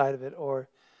inside of it? Or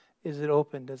is it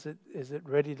open? Is it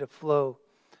ready to flow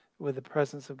with the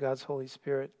presence of God's Holy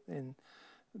Spirit and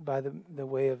by the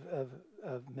way of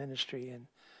ministry? And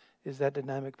is that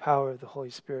dynamic power of the Holy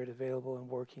Spirit available and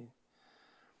working?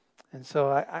 And so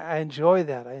I enjoy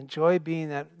that. I enjoy being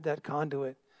that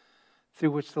conduit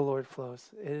through which the Lord flows.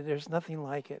 There's nothing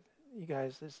like it. You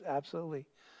guys, there's absolutely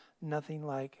nothing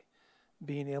like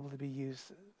being able to be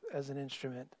used as an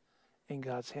instrument in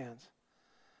God's hands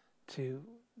to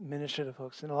minister to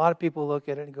folks. And a lot of people look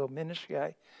at it and go, ministry,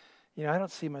 I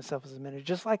don't see myself as a minister.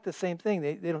 Just like the same thing.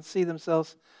 They don't see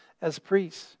themselves as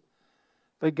priests.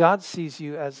 But God sees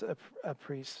you as a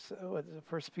priest. So what is it,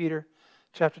 1 Peter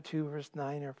chapter 2, verse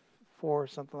 9 or 4 or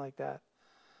something like that.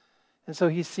 And so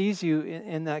he sees you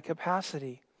in that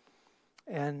capacity.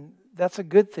 And that's a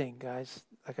good thing, guys.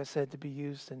 Like I said, to be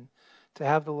used and to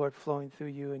have the Lord flowing through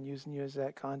you and using you as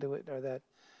that conduit or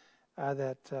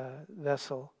that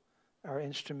vessel or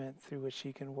instrument through which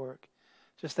he can work.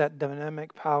 Just that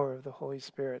dynamic power of the Holy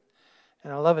Spirit.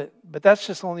 And I love it. But that's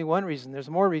just only one reason. There's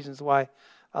more reasons why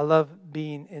I love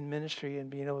being in ministry and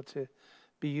being able to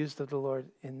be used of the Lord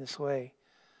in this way.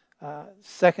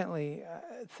 Secondly,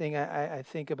 thing I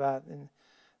think about, and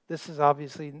this is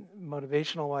obviously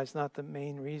motivational-wise not the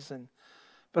main reason,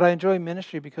 but I enjoy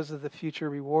ministry because of the future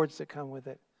rewards that come with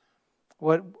it.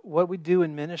 What we do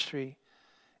in ministry,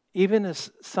 even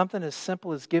as something as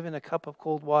simple as giving a cup of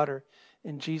cold water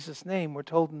in Jesus' name, we're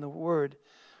told in the Word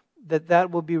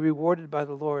that will be rewarded by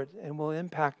the Lord and will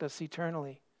impact us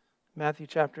eternally. Matthew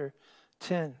chapter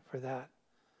 10 for that.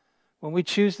 When we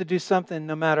choose to do something,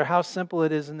 no matter how simple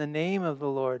it is, in the name of the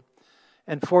Lord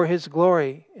and for His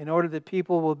glory, in order that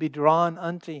people will be drawn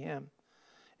unto Him,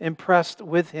 impressed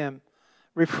with Him,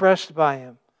 refreshed by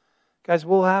Him. Guys,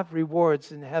 we'll have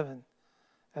rewards in heaven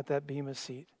at that bema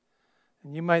seat.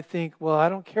 And you might think, well, I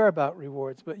don't care about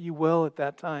rewards, but you will at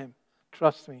that time.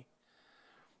 Trust me.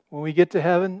 When we get to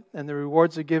heaven and the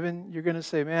rewards are given, you're going to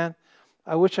say, man,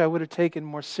 I wish I would have taken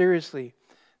more seriously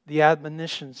the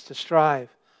admonitions to strive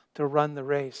to run the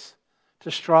race,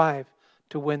 to strive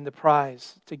to win the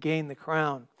prize, to gain the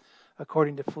crown,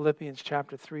 according to Philippians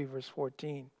chapter 3, verse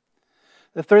 14.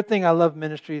 The third thing I love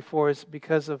ministry for is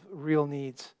because of real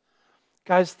needs.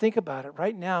 Guys, think about it.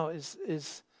 Right now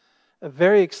is a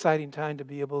very exciting time to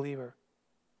be a believer.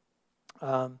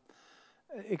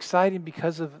 Exciting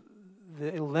because of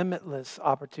the limitless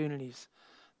opportunities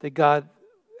that God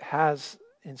has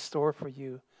in store for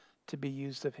you to be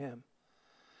used of Him.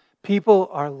 People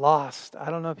are lost.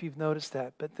 I don't know if you've noticed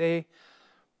that, but they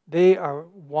are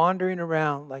wandering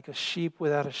around like a sheep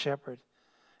without a shepherd.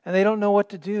 And they don't know what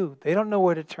to do. They don't know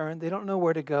where to turn. They don't know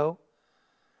where to go.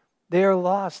 They are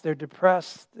lost. They're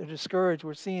depressed. They're discouraged.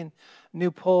 We're seeing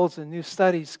new polls and new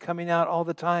studies coming out all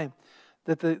the time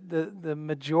that the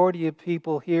majority of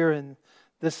people here in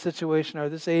this situation or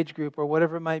this age group or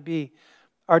whatever it might be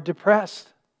are depressed,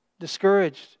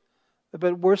 discouraged.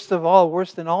 But worst than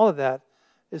all of that,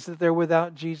 is that they're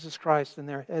without Jesus Christ and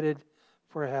they're headed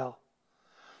for hell.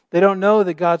 They don't know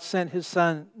that God sent His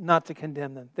Son not to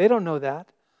condemn them. They don't know that.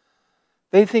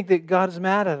 They think that God is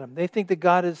mad at them. They think that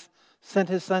God has sent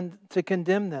His Son to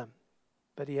condemn them.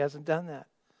 But He hasn't done that.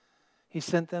 He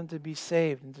sent them to be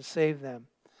saved and to save them,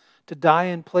 to die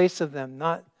in place of them,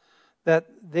 not that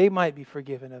they might be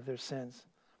forgiven of their sins,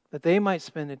 that they might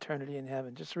spend eternity in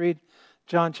heaven. Just read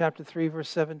John chapter 3, verse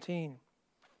 17.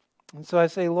 And so I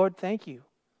say, Lord, thank you,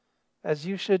 as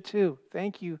you should too.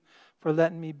 Thank you for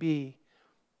letting me be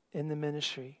in the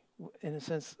ministry, in a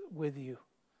sense, with you.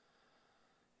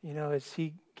 You know, as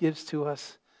He gives to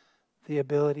us the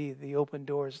ability, the open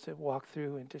doors to walk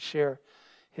through and to share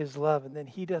His love. And then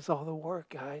He does all the work,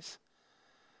 guys.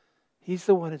 He's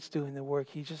the one that's doing the work.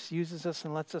 He just uses us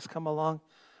and lets us come along.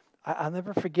 I'll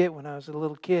never forget when I was a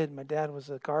little kid, my dad was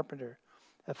a carpenter,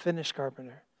 a Finnish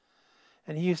carpenter.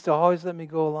 And he used to always let me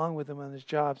go along with him on his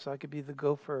job so I could be the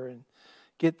gopher and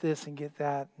get this and get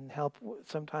that and help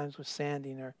sometimes with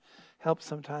sanding or help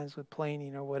sometimes with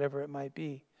planing or whatever it might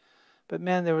be. But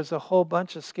man, there was a whole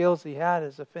bunch of skills he had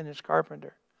as a Finnish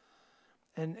carpenter.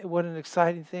 And what an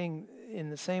exciting thing in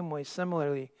the same way,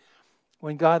 similarly,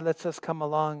 when God lets us come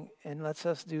along and lets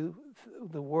us do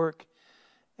the work,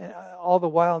 and all the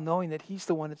while knowing that He's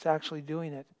the one that's actually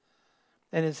doing it.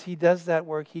 And as He does that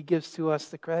work, He gives to us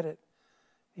the credit.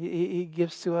 He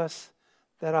gives to us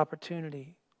that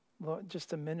opportunity, Lord,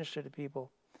 just to minister to people.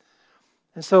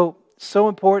 And so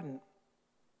important.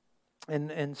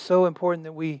 And so important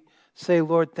that we say,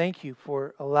 Lord, thank you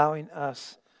for allowing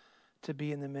us to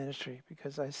be in the ministry.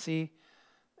 Because I see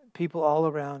people all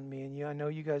around me, and I know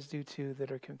you guys do too,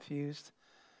 that are confused.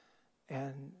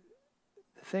 And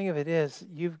the thing of it is,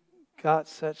 you've got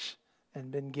such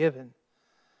and been given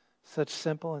such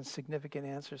simple and significant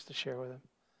answers to share with them.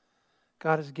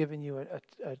 God has given you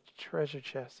a treasure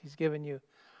chest. He's given you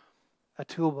a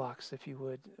toolbox, if you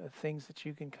would, of things that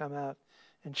you can come out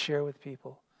and share with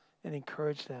people and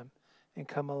encourage them and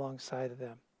come alongside of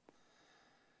them.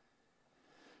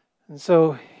 And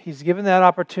so he's given that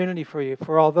opportunity for you.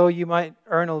 For although you might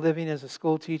earn a living as a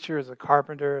school teacher, as a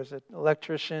carpenter, as an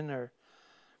electrician, or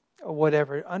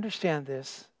whatever, understand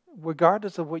this.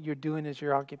 Regardless of what you're doing as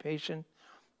your occupation,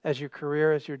 as your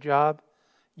career, as your job,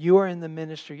 you are in the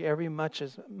ministry every bit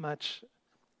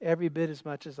as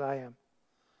much as I am.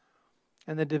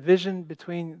 And the division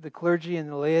between the clergy and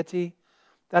the laity,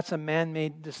 that's a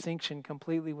man-made distinction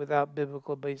completely without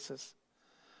biblical basis.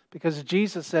 Because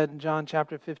Jesus said in John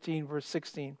chapter 15, verse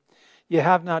 16, "You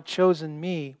have not chosen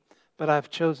me, but I've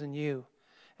chosen you.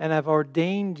 And I've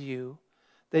ordained you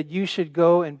that you should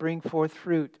go and bring forth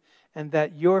fruit, and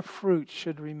that your fruit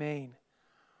should remain."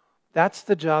 That's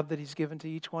the job that he's given to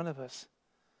each one of us.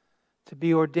 To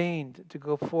be ordained, to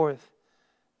go forth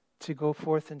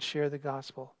and share the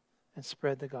gospel and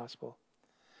spread the gospel.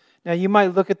 Now you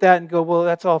might look at that and go, well,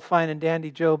 that's all fine and dandy,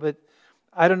 Joe, but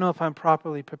I don't know if I'm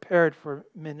properly prepared for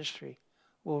ministry.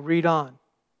 We'll read on.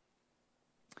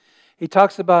 He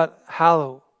talks about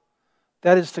hallow.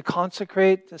 That is to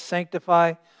consecrate, to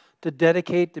sanctify, to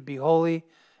dedicate, to be holy.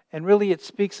 And really it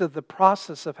speaks of the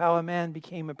process of how a man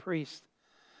became a priest.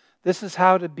 This is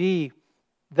how to be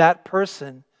that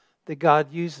person that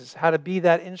God uses, how to be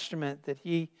that instrument that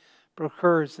He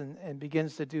procures and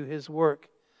begins to do His work.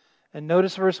 And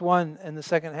notice verse 1 and the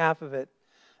second half of it.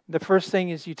 The first thing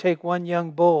is you take one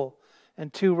young bull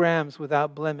and 2 rams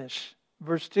without blemish.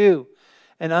 Verse 2,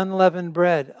 and unleavened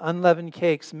bread, unleavened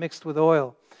cakes mixed with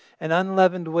oil, and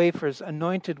unleavened wafers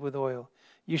anointed with oil.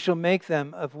 You shall make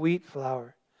them of wheat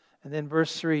flour. And then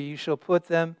verse 3, you shall put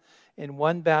them in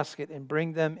one basket and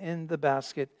bring them in the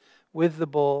basket with the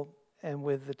bull and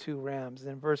with the 2 rams.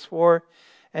 Then verse 4,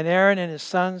 and Aaron and his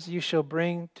sons you shall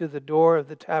bring to the door of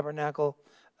the tabernacle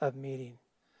of meeting.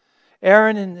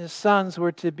 Aaron and his sons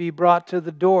were to be brought to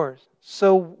the door.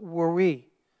 So were we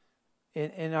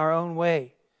in our own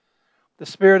way. The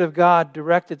Spirit of God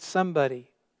directed somebody.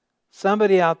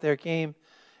 Somebody out there came,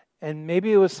 and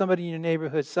maybe it was somebody in your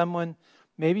neighborhood, someone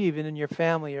maybe even in your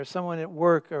family, or someone at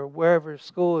work, or wherever,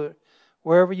 school, or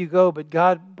wherever you go, but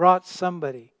God brought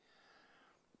somebody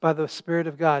by the Spirit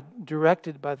of God,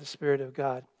 directed by the Spirit of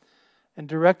God, and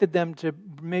directed them to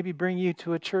maybe bring you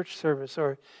to a church service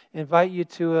or invite you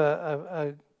to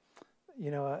a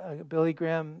Billy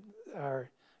Graham or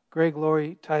Greg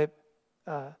Laurie type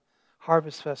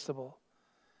harvest festival,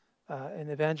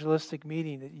 an evangelistic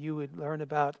meeting that you would learn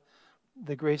about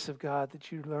the grace of God,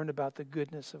 that you learn about the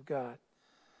goodness of God.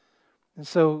 And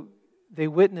so they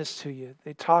witnessed to you,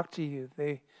 they talked to you,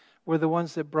 they were the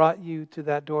ones that brought you to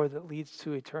that door that leads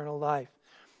to eternal life.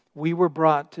 We were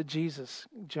brought to Jesus,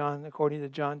 according to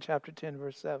John chapter 10,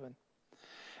 verse 7.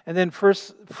 And then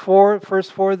verse 4,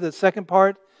 the second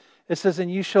part, it says, and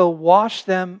you shall wash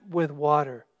them with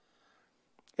water.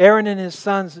 Aaron and his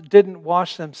sons didn't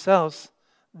wash themselves.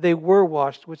 They were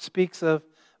washed, which speaks of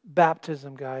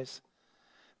baptism, guys.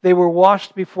 They were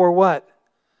washed before what?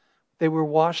 They were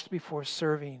washed before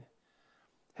serving.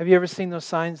 Have you ever seen those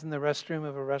signs in the restroom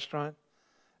of a restaurant?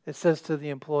 It says to the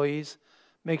employees,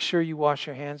 make sure you wash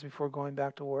your hands before going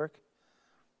back to work.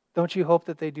 Don't you hope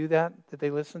that they do that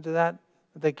they listen to that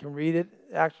they can read it,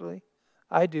 actually?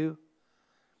 I do.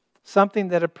 Something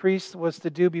that a priest was to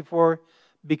do before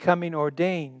becoming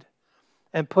ordained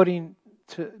and put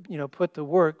to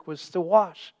work was to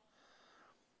wash.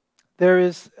 There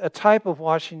is a type of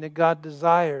washing that God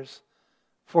desires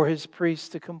for His priests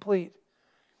to complete.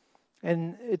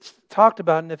 And it's talked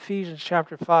about in Ephesians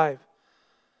chapter 5.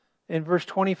 In verse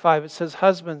 25, it says,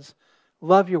 husbands,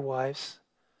 love your wives,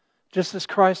 just as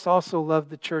Christ also loved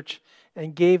the church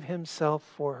and gave Himself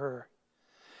for her,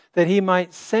 that He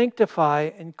might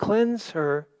sanctify and cleanse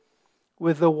her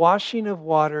with the washing of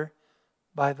water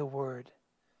by the word,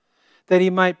 that He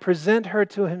might present her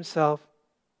to Himself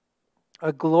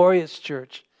a glorious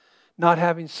church, not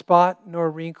having spot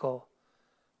nor wrinkle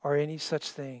or any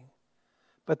such thing,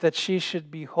 but that she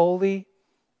should be holy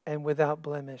and without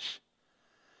blemish.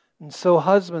 And so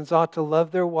husbands ought to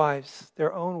love their wives,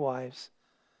 their own wives,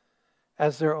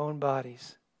 as their own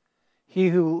bodies. He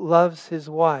who loves his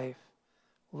wife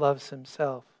loves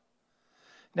himself.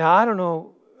 Now, I don't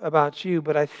know about you,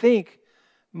 but I think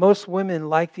most women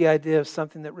like the idea of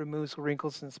something that removes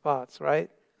wrinkles and spots, right?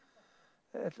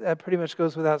 That pretty much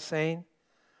goes without saying.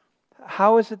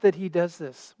 How is it that he does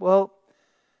this? Well,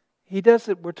 he does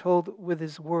it, we're told, with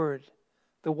his word.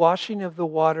 The washing of the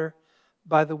water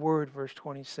by the word, verse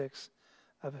 26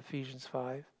 of Ephesians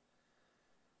 5.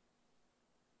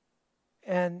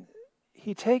 And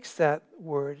he takes that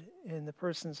word in the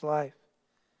person's life.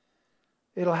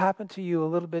 It'll happen to you a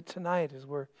little bit tonight as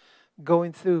we're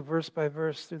going through verse by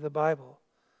verse through the Bible.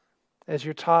 As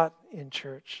you're taught in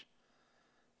church,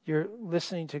 you're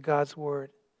listening to God's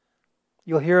word.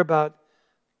 You'll hear about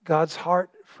God's heart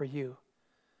for you,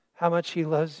 how much he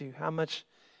loves you, how much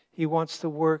he wants to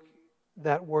work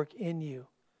that work in you.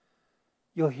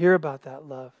 You'll hear about that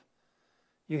love.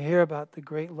 You hear about the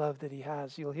great love that he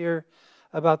has. You'll hear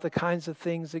about the kinds of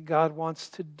things that God wants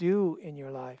to do in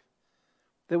your life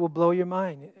that will blow your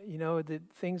mind. You know, the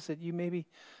things that you maybe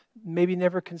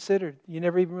never considered. You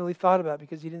never even really thought about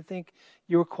because you didn't think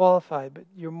you were qualified, but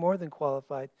you're more than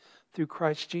qualified through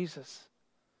Christ Jesus.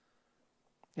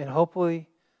 And hopefully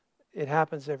it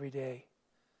happens every day.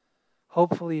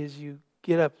 Hopefully as you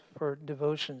get up for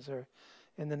devotions or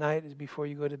in the night before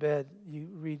you go to bed, you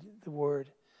read the Word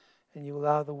and you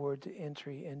allow the Word to enter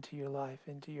into your life,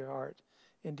 into your heart,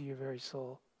 into your very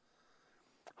soul.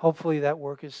 Hopefully that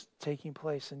work is taking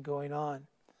place and going on.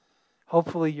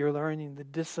 Hopefully you're learning the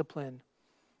discipline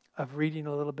of reading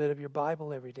a little bit of your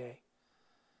Bible every day.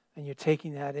 And you're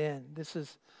taking that in. This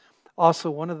is also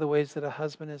one of the ways that a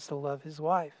husband is to love his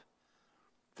wife.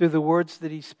 Through the words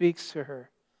that he speaks to her.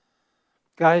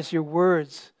 Guys, your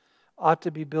words ought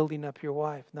to be building up your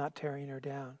wife, not tearing her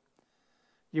down.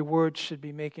 Your words should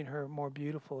be making her more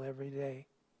beautiful every day.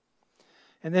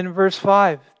 And then in verse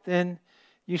 5, then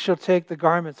you shall take the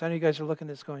garments. I know you guys are looking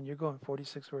at this going, you're going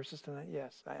 46 verses tonight?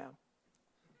 Yes, I am.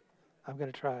 I'm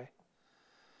going to try.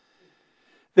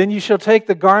 Then you shall take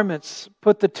the garments,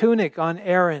 put the tunic on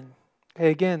Aaron. Okay,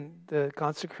 again, the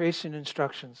consecration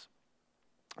instructions.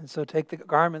 And so take the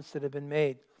garments that have been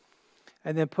made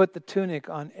and then put the tunic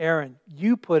on Aaron.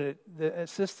 You put it, the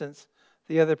assistants,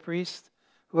 the other priests,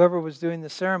 whoever was doing the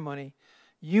ceremony,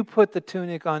 you put the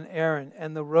tunic on Aaron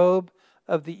and the robe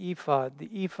of the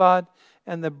ephod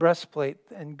and the breastplate,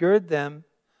 and gird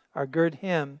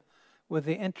him with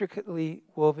the intricately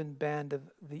woven band of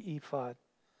the ephod.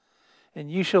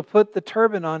 And you shall put the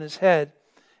turban on his head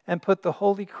and put the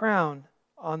holy crown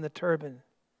on the turban.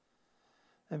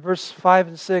 And verse 5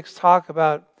 and 6 talk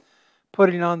about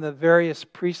putting on the various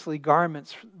priestly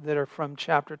garments that are from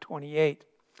chapter 28.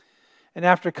 And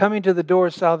after coming to the door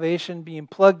of salvation, being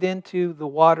plugged into the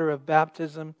water of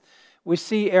baptism, we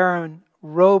see Aaron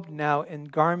robed now in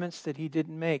garments that he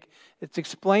didn't make. It's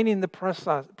explaining the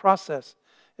process.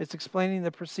 It's explaining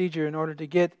the procedure in order to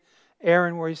get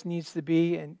Aaron where he needs to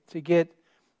be and to get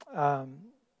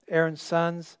Aaron's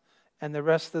sons and the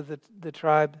rest of the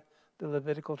tribe, the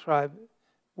Levitical tribe,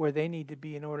 where they need to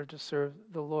be in order to serve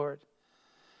the Lord.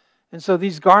 And so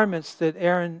these garments that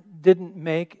Aaron didn't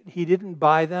make, he didn't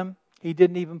buy them. He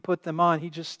didn't even put them on. He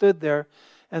just stood there,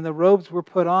 and the robes were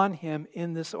put on him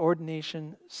in this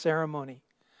ordination ceremony.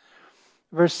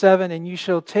 Verse 7, and you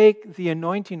shall take the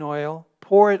anointing oil,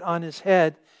 pour it on his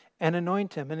head, and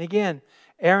anoint him. And again,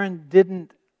 Aaron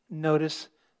didn't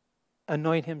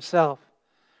anoint himself.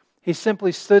 He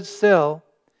simply stood still,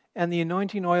 and the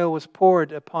anointing oil was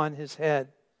poured upon his head.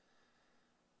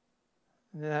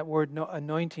 And that word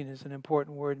anointing is an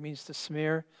important word. It means to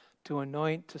smear, to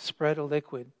anoint, to spread a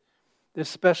liquid. This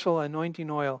special anointing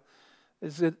oil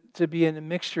is to be in a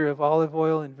mixture of olive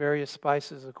oil and various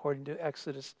spices according to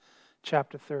Exodus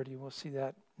chapter 30. We'll see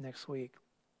that next week.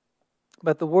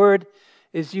 But the word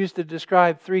is used to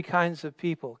describe three kinds of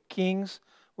people. Kings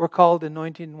were called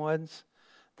anointed ones.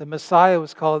 The Messiah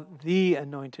was called the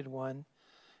Anointed One.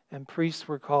 And priests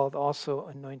were called also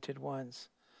anointed ones.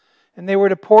 And they were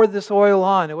to pour this oil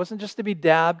on. It wasn't just to be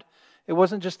dabbed. It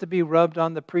wasn't just to be rubbed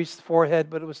on the priest's forehead,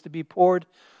 but it was to be poured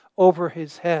over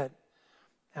his head.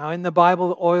 Now in the Bible,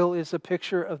 the oil is a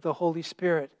picture of the Holy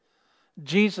Spirit.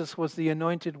 Jesus was the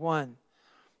anointed one,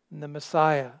 and the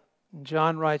Messiah. And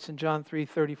John writes in John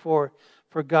 3:34,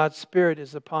 for God's Spirit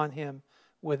is upon him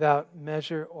without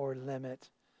measure or limit.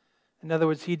 In other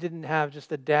words, he didn't have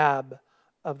just a dab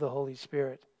of the Holy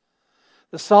Spirit.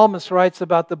 The psalmist writes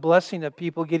about the blessing of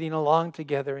people getting along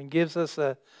together and gives us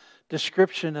a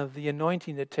description of the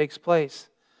anointing that takes place.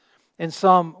 In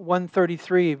Psalm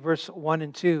 133, verse 1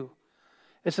 and 2,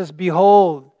 it says,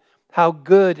 behold, how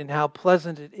good and how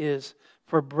pleasant it is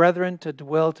for brethren to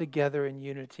dwell together in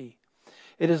unity.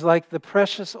 It is like the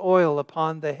precious oil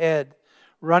upon the head,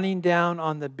 running down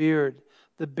on the beard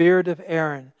of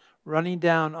Aaron, running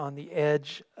down on the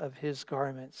edge of his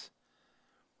garments.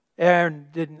 Aaron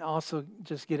didn't also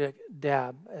just get a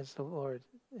dab as the Lord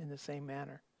in the same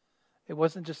manner. It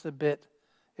wasn't just a bit.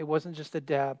 It wasn't just a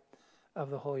dab of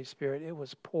the Holy Spirit. It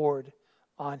was poured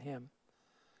on him.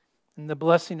 And the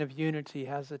blessing of unity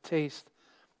has a taste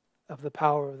of the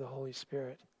power of the Holy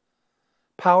Spirit.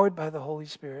 Powered by the Holy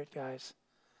Spirit, guys.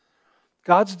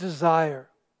 God's desire,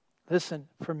 listen,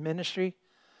 for ministry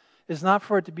is not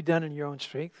for it to be done in your own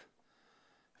strength.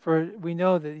 For we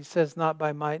know that he says, not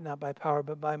by might, not by power,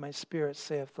 but by my Spirit,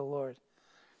 saith the Lord.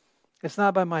 It's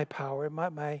not by my power,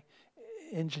 not my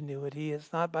ingenuity.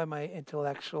 It's not by my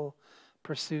intellectual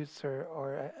pursuits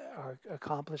or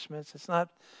accomplishments. It's not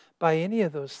by any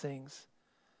of those things.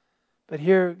 But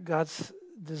here, God's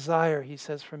desire, he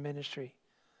says, for ministry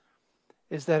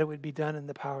is that it would be done in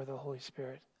the power of the Holy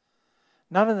Spirit.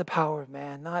 Not in the power of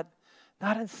man, not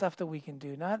in stuff that we can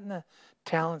do, not in the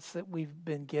talents that we've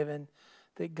been given,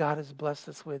 that God has blessed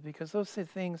us with, because those are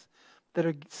things that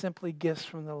are simply gifts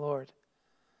from the Lord,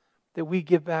 that we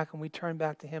give back and we turn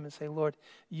back to him and say, Lord,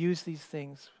 use these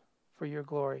things for your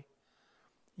glory.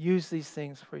 Use these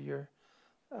things for your,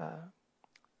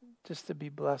 just to be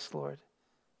blessed, Lord,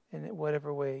 in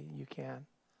whatever way you can.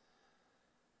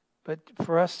 But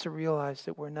for us to realize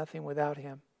that we're nothing without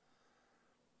him,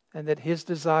 and that his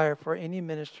desire for any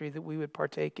ministry that we would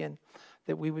partake in,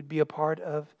 that we would be a part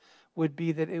of, would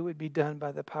be that it would be done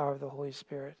by the power of the Holy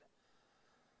Spirit.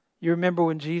 You remember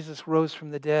when Jesus rose from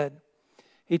the dead,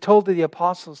 he told the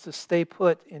apostles to stay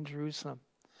put in Jerusalem.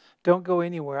 Don't go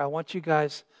anywhere. I want you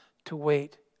guys to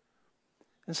wait.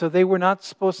 And so they were not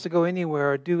supposed to go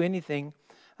anywhere or do anything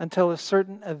until a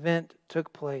certain event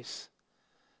took place.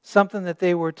 Something that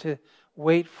they were to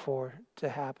wait for to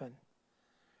happen.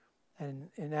 And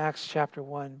in Acts chapter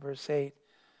 1, verse 8,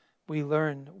 we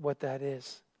learn what that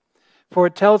is. For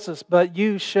it tells us, but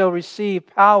you shall receive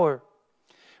power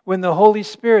when the Holy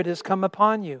Spirit has come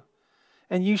upon you,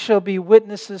 and you shall be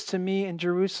witnesses to me in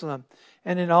Jerusalem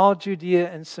and in all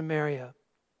Judea and Samaria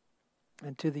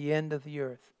and to the end of the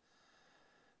earth.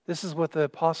 This is what the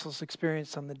apostles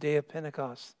experienced on the day of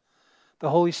Pentecost. The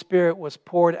Holy Spirit was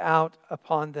poured out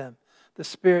upon them. The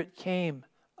Spirit came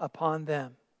upon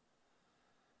them,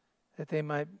 that they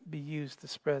might be used to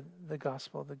spread the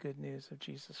gospel, the good news of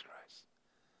Jesus Christ.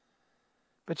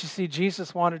 But you see,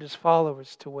 Jesus wanted his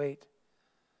followers to wait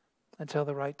until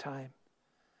the right time.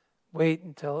 Wait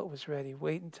until it was ready.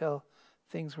 Wait until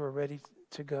things were ready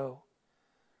to go.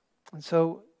 And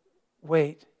so,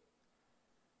 wait.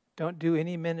 Don't do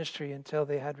any ministry until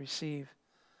they had received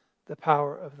the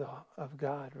power of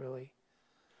God, really.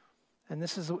 And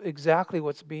this is exactly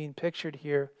what's being pictured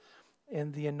here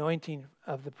in the anointing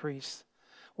of the priest.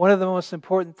 One of the most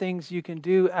important things you can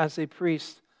do as a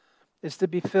priest is to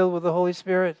be filled with the Holy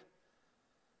Spirit.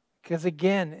 Because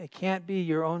again, it can't be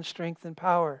your own strength and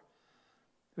power.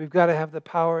 We've got to have the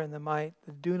power and the might,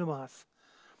 the dunamis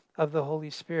of the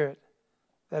Holy Spirit,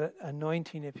 that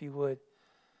anointing, if you would,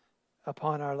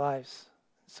 upon our lives.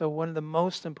 So one of the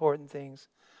most important things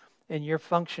in your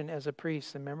function as a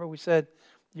priest, and remember we said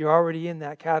you're already in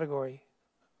that category,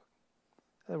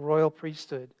 the royal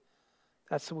priesthood.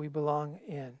 That's what we belong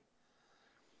in.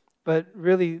 But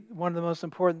really, one of the most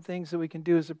important things that we can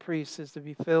do as a priest is to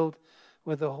be filled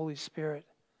with the Holy Spirit.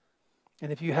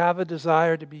 And if you have a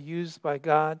desire to be used by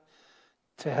God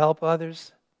to help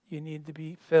others, you need to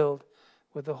be filled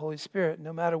with the Holy Spirit,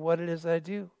 no matter what it is that I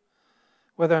do.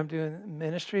 Whether I'm doing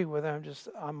ministry, whether I'm just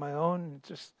on my own,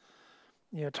 just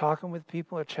talking with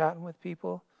people or chatting with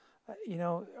people,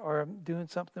 or I'm doing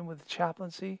something with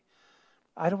chaplaincy.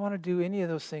 I don't want to do any of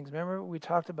those things. Remember, we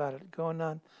talked about it, going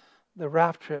on the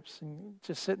raft trips and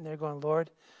just sitting there going,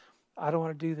 Lord, I don't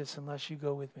want to do this unless you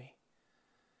go with me.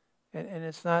 And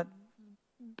it's not,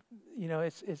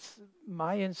 it's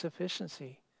my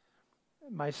insufficiency.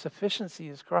 My sufficiency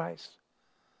is Christ.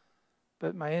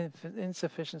 But my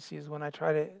insufficiency is when I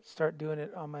try to start doing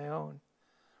it on my own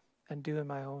and doing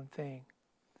my own thing.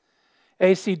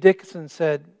 A.C. Dickinson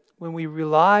said, when we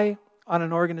rely on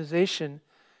an organization,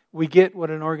 we get what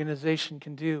an organization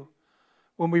can do.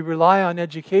 When we rely on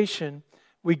education,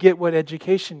 we get what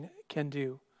education can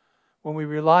do. When we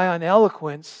rely on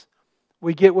eloquence,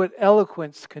 we get what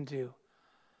eloquence can do.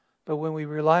 But when we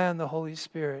rely on the Holy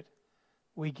Spirit,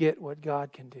 we get what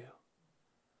God can do.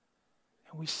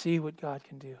 And we see what God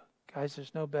can do. Guys,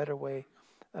 there's no better way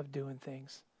of doing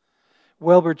things.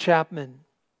 Wilbur Chapman,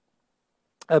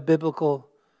 a biblical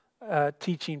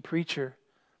teaching preacher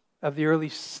of the early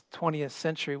 20th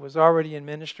century, was already in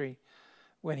ministry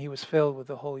when he was filled with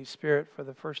the Holy Spirit for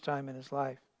the first time in his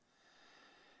life.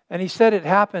 And he said it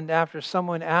happened after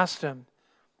someone asked him,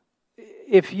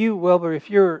 if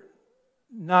you're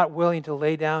not willing to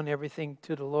lay down everything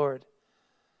to the Lord,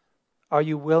 Are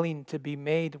you willing to be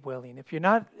made willing? If you're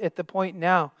not at the point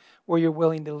now where you're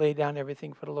willing to lay down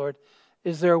everything for the Lord,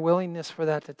 is there a willingness for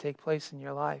that to take place in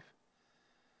your life?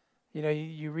 You know,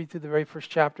 you read through the very first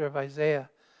chapter of Isaiah,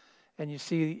 and you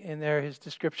see in there his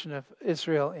description of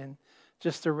Israel and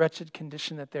just the wretched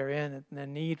condition that they're in, and the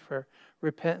need for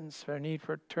repentance, or a need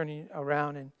for turning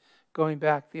around and going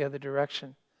back the other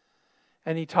direction.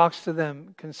 And he talks to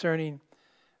them concerning,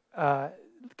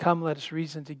 come, let us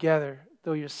reason together.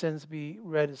 Though your sins be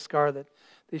red as scarlet,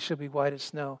 they shall be white as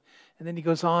snow. And then he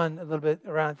goes on a little bit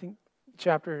around, I think,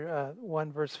 chapter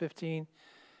 1, verse 15.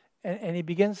 And he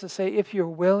begins to say, if you're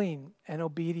willing and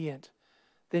obedient,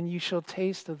 then you shall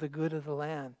taste of the good of the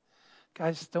land.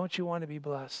 Guys, don't you want to be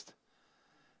blessed?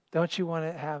 Don't you want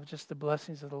to have just the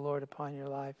blessings of the Lord upon your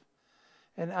life?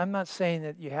 And I'm not saying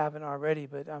that you haven't already,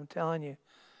 but I'm telling you,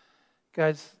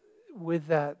 guys, with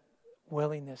that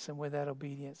willingness and with that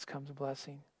obedience comes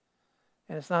blessing.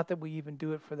 And it's not that we even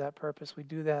do it for that purpose. We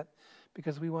do that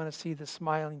because we want to see the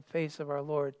smiling face of our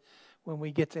Lord when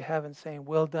we get to heaven saying,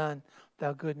 well done,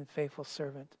 thou good and faithful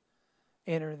servant.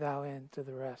 Enter thou into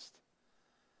the rest.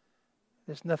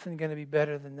 There's nothing going to be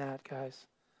better than that, guys.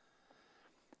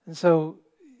 And so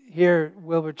here,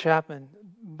 Wilbur Chapman,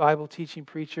 Bible teaching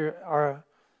preacher,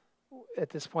 at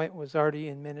this point was already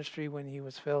in ministry when he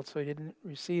was filled, so he didn't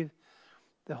receive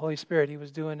the Holy Spirit. He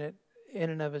was doing it in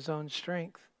and of his own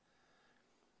strength.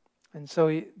 And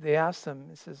so they asked him,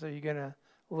 he says, are you going to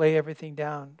lay everything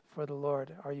down for the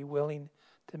Lord? Are you willing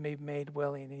to be made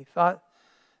willing? And he thought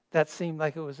that seemed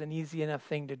like it was an easy enough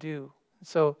thing to do.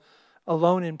 So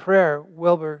alone in prayer,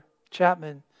 Wilbur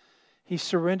Chapman, he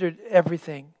surrendered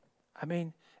everything. I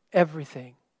mean,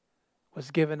 everything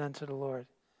was given unto the Lord.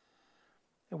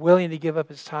 And willing to give up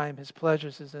his time, his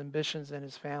pleasures, his ambitions, and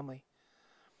his family.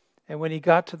 And when he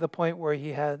got to the point where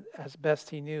he had, as best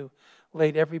he knew,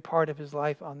 laid every part of his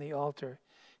life on the altar,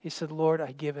 he said, Lord,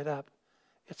 I give it up.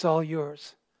 It's all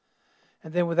yours.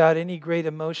 And then without any great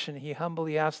emotion, he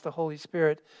humbly asked the Holy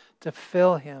Spirit to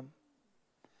fill him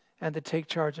and to take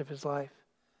charge of his life.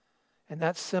 And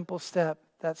that simple step,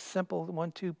 that simple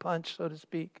 1-2 punch, so to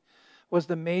speak, was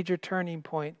the major turning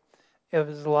point of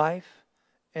his life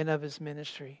and of his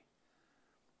ministry.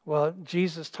 Well,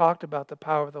 Jesus talked about the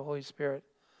power of the Holy Spirit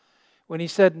when he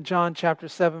said in John chapter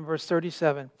 7, verse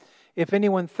 37, if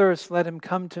anyone thirsts, let him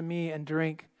come to me and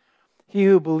drink. He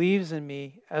who believes in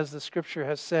me, as the scripture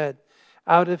has said,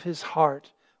 out of his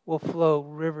heart will flow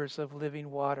rivers of living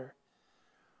water.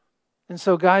 And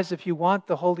so, guys, if you want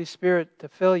the Holy Spirit to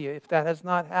fill you, if that has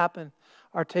not happened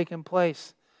or taken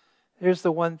place, here's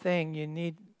the one thing: you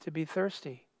need to be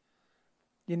thirsty.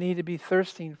 You need to be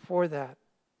thirsting for that.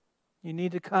 You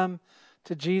need to come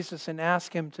to Jesus and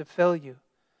ask him to fill you.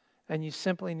 And you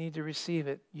simply need to receive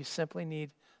it. You simply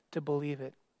need to believe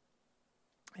it.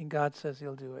 And God says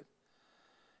he'll do it.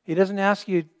 He doesn't ask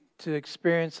you to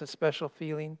experience a special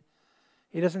feeling.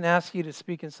 He doesn't ask you to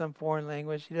speak in some foreign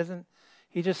language.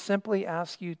 He just simply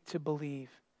asks you to believe.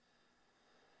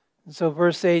 And so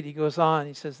verse 8, he goes on.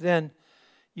 He says, then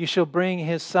you shall bring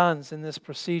his sons in this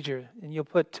procedure, and you'll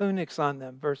put tunics on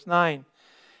them. Verse 9,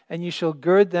 and you shall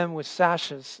gird them with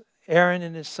sashes, Aaron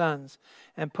and his sons,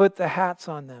 and put the hats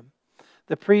on them.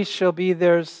 The priest shall be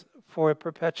theirs for a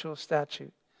perpetual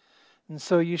statute. And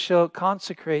so you shall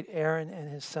consecrate Aaron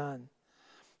and his son.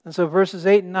 And so verses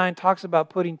 8 and 9 talks about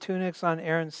putting tunics on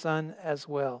Aaron's son as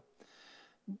well.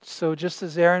 So just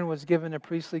as Aaron was given a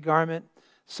priestly garment,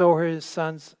 so were his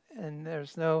sons, and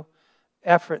there's no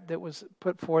effort that was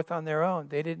put forth on their own.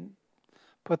 They didn't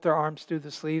put their arms through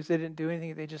the sleeves. They didn't do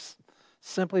anything. They just,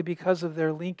 simply because of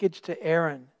their linkage to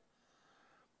Aaron,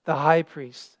 the high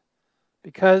priest.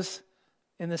 Because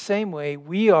in the same way,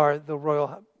 we are the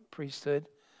royal priesthood.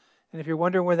 And if you're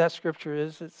wondering where that scripture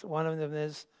is, it's one of them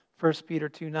is 1 Peter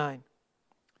 2:9.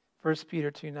 1 Peter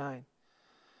 2:9.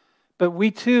 But we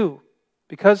too,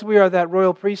 because we are that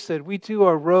royal priesthood, we too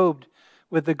are robed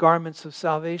with the garments of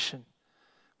salvation.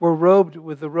 We're robed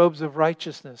with the robes of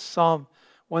righteousness. Psalm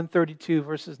 132,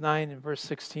 verses 9 and verse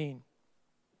 16.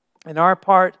 And our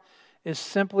part is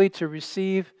simply to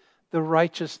receive the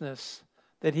righteousness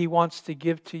that he wants to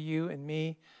give to you and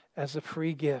me as a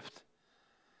free gift.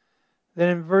 Then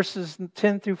in verses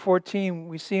 10 through 14,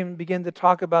 we see him begin to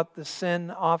talk about the sin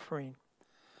offering.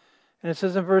 And it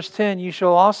says in verse 10, you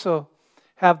shall also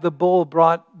have the bull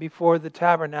brought before the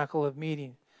tabernacle of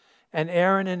meeting. And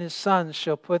Aaron and his sons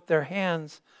shall put their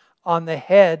hands on the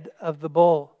head of the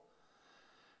bull.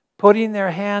 Putting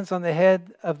their hands on the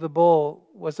head of the bull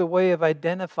was a way of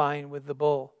identifying with the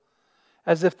bull,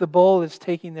 as if the bull is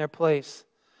taking their place,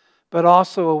 but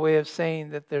also a way of saying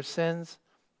that their sins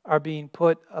are being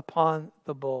put upon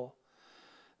the bull.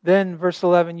 Then, verse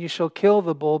 11, you shall kill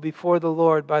the bull before the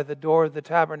Lord by the door of the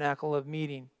tabernacle of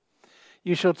meeting.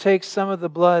 You shall take some of the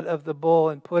blood of the bull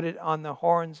and put it on the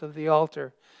horns of the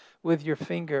altar with your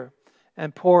finger,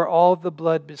 and pour all the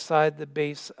blood beside the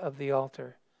base of the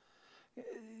altar.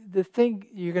 The thing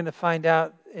you're going to find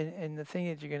out, and the thing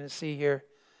that you're going to see here,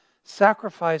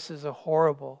 sacrifice is a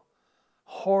horrible,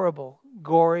 horrible,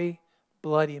 gory,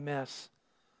 bloody mess.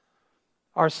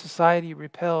 Our society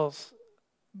repels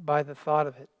by the thought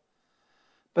of it.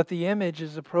 But the image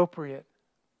is appropriate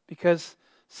because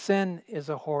sin is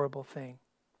a horrible thing.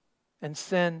 And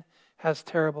sin has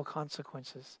terrible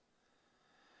consequences.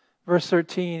 Verse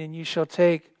 13, and you shall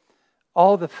take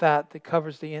all the fat that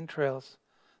covers the entrails,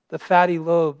 the fatty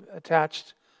lobe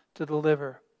attached to the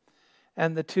liver,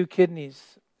 and the 2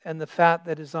 kidneys, and the fat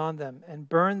that is on them, and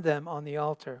burn them on the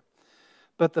altar.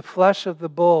 But the flesh of the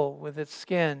bull with its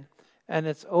skin and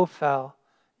its offal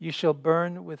you shall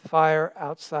burn with fire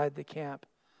outside the camp.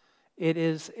 It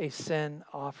is a sin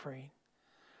offering.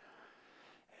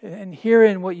 And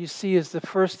herein what you see is the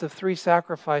first of 3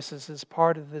 sacrifices as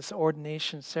part of this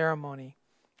ordination ceremony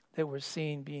that we're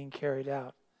seeing being carried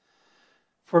out.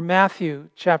 For Matthew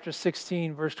chapter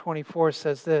 16 verse 24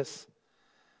 says this,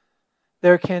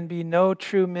 there can be no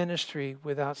true ministry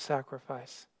without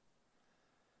sacrifice.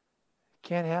 It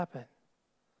can't happen.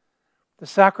 The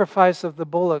sacrifice of the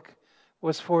bullock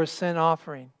was for a sin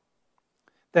offering.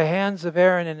 The hands of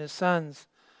Aaron and his sons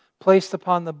placed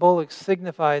upon the bullock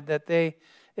signified that they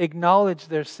acknowledged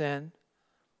their sin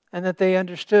and that they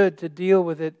understood to deal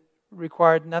with it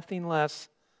required nothing less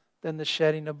than the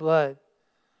shedding of blood.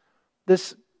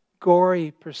 This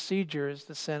gory procedure is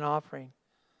the sin offering,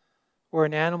 where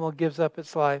an animal gives up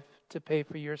its life to pay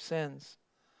for your sins.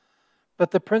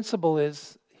 But the principle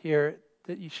is here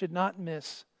that you should not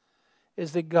miss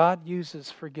is that God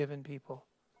uses forgiven people.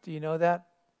 Do you know that?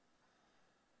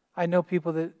 I know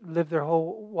people that live their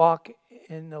whole walk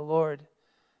in the Lord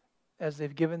as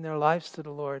they've given their lives to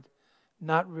the Lord,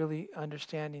 not really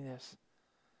understanding this.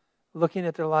 Looking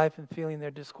at their life and feeling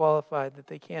they're disqualified, that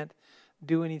they can't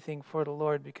do anything for the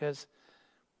Lord because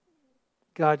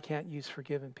God can't use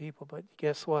forgiven people. But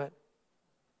guess what?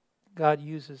 God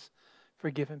uses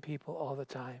forgiven people all the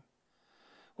time.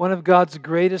 One of God's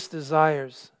greatest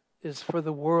desires is for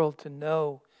the world to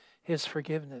know His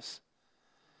forgiveness.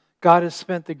 God has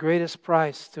spent the greatest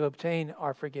price to obtain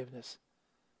our forgiveness.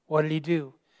 What did He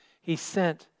do? He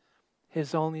sent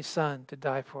His only Son to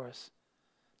die for us,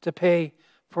 to pay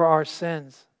for our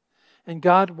sins. And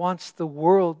God wants the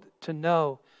world to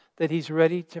know that He's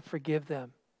ready to forgive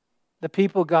them. The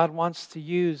people God wants to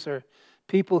use are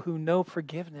people who know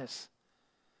forgiveness.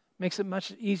 Makes it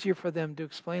much easier for them to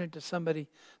explain it to somebody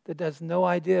that has no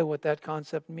idea what that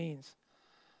concept means.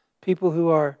 People who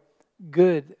are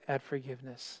good at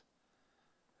forgiveness.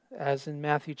 As in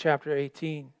Matthew chapter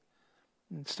 18,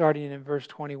 and starting in verse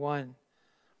 21.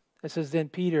 It says, then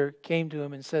Peter came to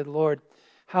him and said, Lord,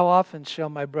 how often shall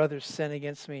my brother sin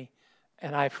against me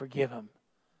and I forgive him?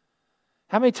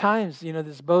 How many times,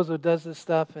 this bozo does this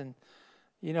stuff and,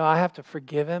 I have to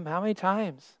forgive him? How many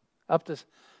times?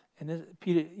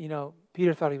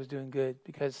 Peter thought he was doing good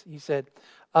because he said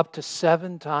up to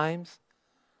 7 times.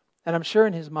 And I'm sure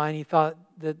in his mind he thought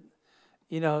that,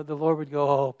 the Lord would go,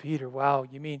 oh, Peter, wow,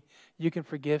 you mean you can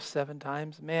forgive 7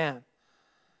 times? Man.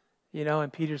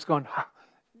 And Peter's going,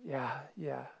 yeah.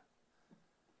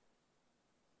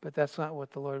 But that's not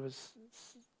what the Lord was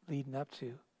leading up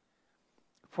to.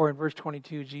 For in verse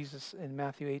 22, in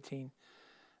Matthew 18,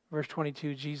 verse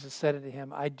 22, Jesus said unto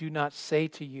him, I do not say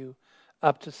to you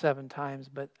up to 7 times,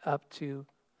 but up to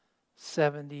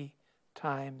 70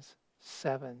 times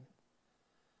 7.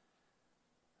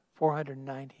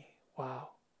 490. Wow.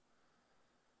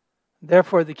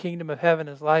 Therefore, the kingdom of heaven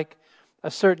is like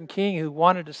a certain king who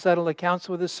wanted to settle accounts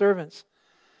with his servants.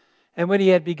 And when he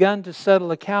had begun to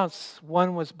settle accounts,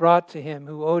 one was brought to him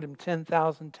who owed him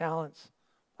 10,000 talents,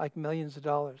 like millions of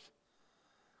dollars.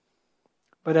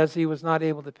 But as he was not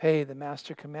able to pay, the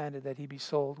master commanded that he be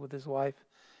sold with his wife,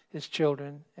 his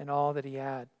children, and all that he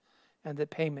had, and that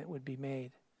payment would be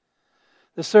made.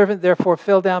 The servant therefore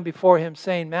fell down before him,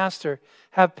 saying, Master,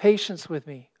 have patience with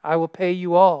me, I will pay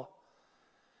you all.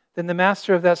 Then the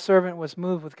master of that servant was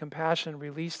moved with compassion,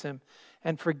 released him,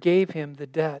 and forgave him the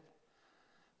debt.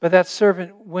 But that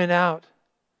servant went out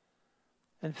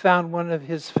and found one of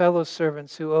his fellow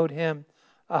servants who owed him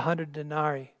 100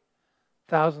 denarii,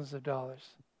 thousands of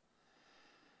dollars.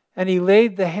 And he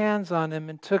laid the hands on him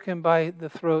and took him by the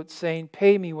throat, saying,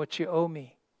 Pay me what you owe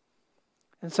me.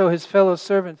 And so his fellow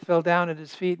servant fell down at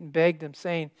his feet and begged him,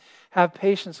 saying, Have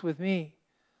patience with me,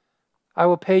 I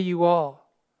will pay you all.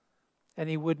 And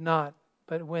he would not,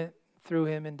 but threw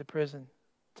him into prison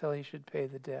till he should pay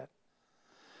the debt.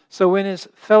 So when his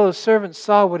fellow servants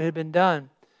saw what had been done,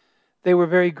 they were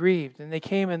very grieved, and they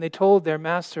came and they told their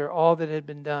master all that had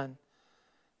been done.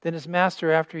 Then his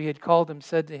master, after he had called him,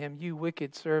 said to him, "You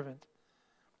wicked servant,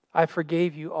 I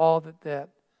forgave you all that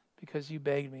because you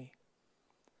begged me.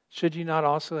 Should you not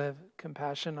also have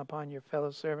compassion upon your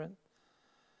fellow servant,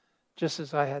 just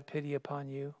as I had pity upon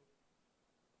you?"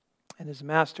 And his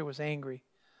master was angry,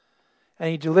 and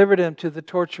he delivered him to the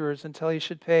torturers until he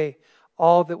should pay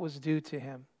all that was due to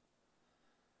him.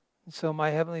 And so my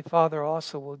heavenly Father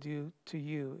also will do to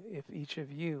you if each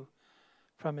of you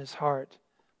from his heart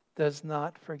does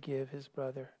not forgive his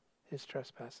brother his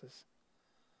trespasses.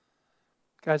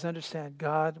 Guys, understand,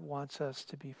 God wants us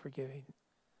to be forgiving.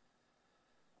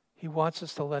 He wants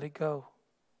us to let it go.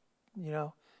 You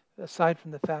know, aside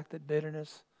from the fact that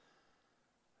bitterness,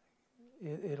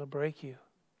 it'll break you.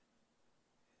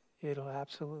 It'll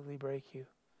absolutely break you.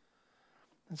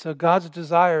 And so God's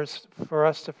desire is for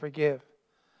us to forgive.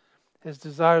 His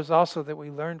desire is also that we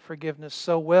learn forgiveness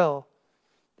so well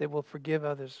that we'll forgive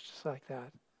others just like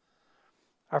that.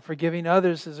 Our forgiving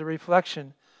others is a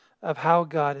reflection of how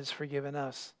God has forgiven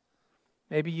us.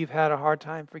 Maybe you've had a hard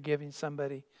time forgiving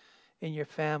somebody in your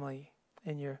family,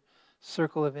 in your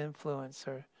circle of influence,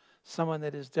 or someone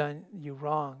that has done you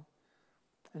wrong.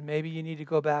 And maybe you need to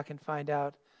go back and find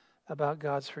out about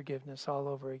God's forgiveness all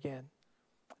over again.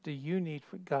 Do you need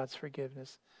God's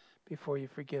forgiveness before you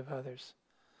forgive others?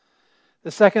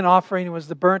 The second offering was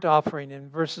the burnt offering in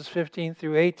verses 15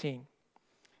 through 18.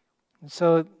 And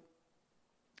so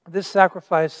this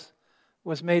sacrifice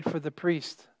was made for the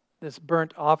priest, this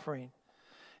burnt offering.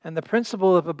 And the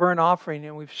principle of a burnt offering,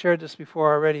 and we've shared this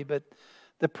before already, but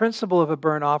the principle of a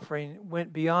burnt offering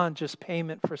went beyond just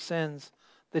payment for sins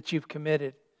that you've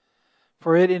committed,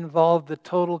 for it involved the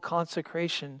total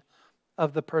consecration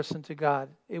of the person to God.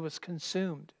 It was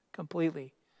consumed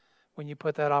completely when you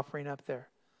put that offering up there.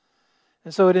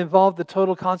 And so it involved the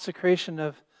total consecration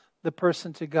of the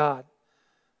person to God.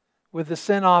 With the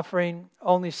sin offering,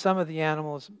 only some of the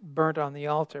animals burnt on the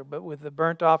altar, but with the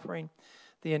burnt offering,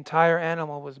 the entire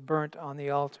animal was burnt on the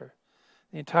altar.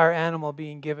 The entire animal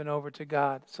being given over to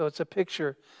God. So it's a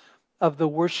picture of the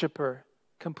worshiper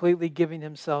completely giving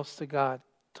himself to God.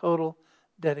 Total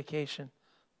dedication.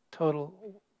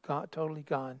 Totally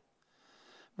gone.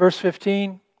 Verse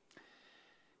 15,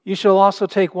 "You shall also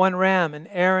take one ram, and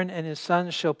Aaron and his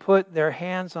sons shall put their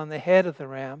hands on the head of the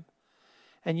ram,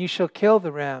 and you shall kill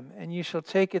the ram, and you shall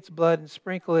take its blood and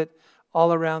sprinkle it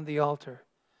all around the altar.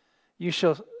 You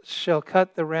shall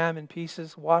cut the ram in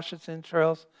pieces, wash its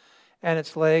entrails and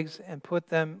its legs, and put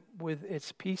them with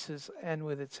its pieces and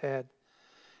with its head.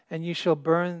 And you shall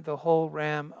burn the whole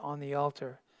ram on the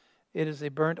altar. It is a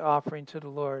burnt offering to the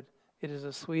Lord. It is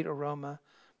a sweet aroma,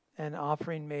 an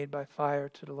offering made by fire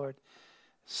to the Lord."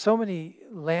 So many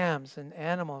lambs and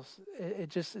animals,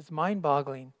 it's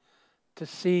mind-boggling to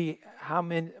see how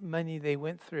many they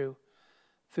went through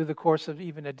the course of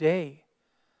even a day.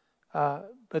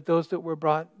 But those that were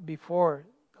brought before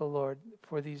the Lord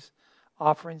for these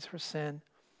offerings for sin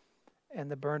and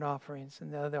the burnt offerings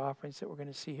and the other offerings that we're going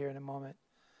to see here in a moment.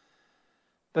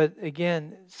 But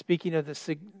again, speaking of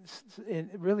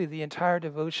really the entire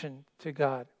devotion to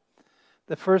God.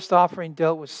 The first offering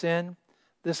dealt with sin.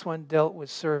 This one dealt with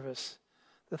service.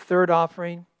 The third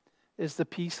offering is the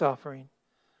peace offering.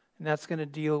 And that's going to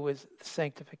deal with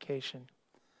sanctification.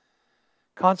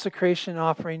 Consecration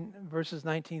offering, verses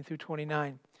 19 through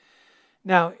 29.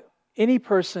 Now, any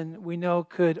person we know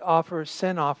could offer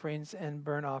sin offerings and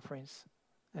burnt offerings.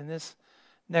 And this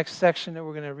next section that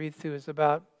we're going to read through is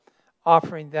about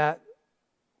offering that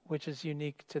which is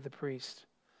unique to the priest.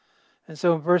 And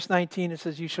so in verse 19 it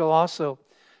says, "You shall also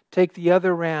take the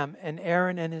other ram, and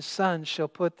Aaron and his sons shall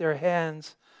put their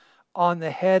hands on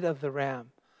the head of the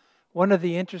ram." One of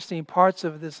the interesting parts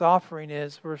of this offering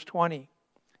is verse 20.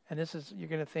 And you're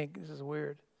going to think this is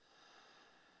weird.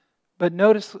 But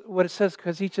notice what it says,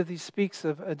 because each of these speaks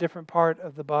of a different part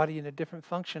of the body and a different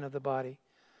function of the body.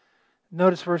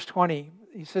 Notice verse 20.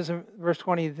 He says in verse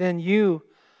 20, "Then you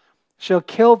shall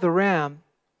kill the ram,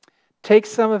 take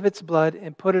some of its blood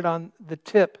and put it on the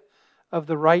tip of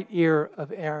the right ear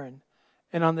of Aaron,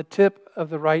 and on the tip of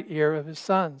the right ear of his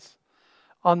sons,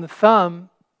 on the thumb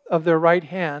of their right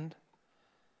hand,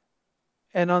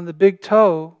 and on the big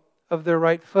toe of their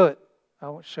right foot." I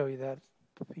won't show you that.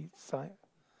 Feet side.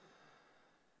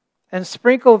 "And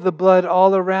sprinkle the blood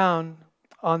all around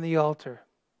on the altar."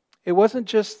 It wasn't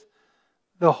just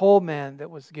the whole man that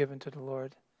was given to the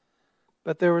Lord,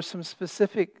 but there were some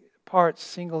specific parts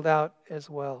singled out as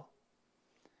well.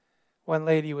 One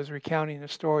lady was recounting a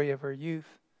story of her youth.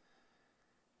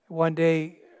 One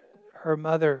day, her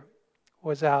mother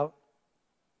was out,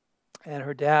 and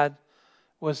her dad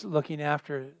was looking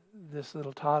after this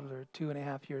little toddler,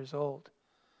 2.5 years old,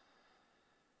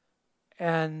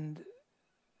 and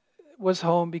was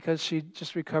home because she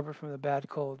just recovered from the bad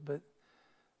cold. But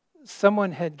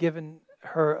someone had given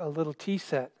her a little tea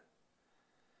set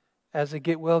as a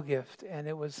get well gift, and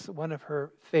it was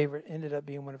ended up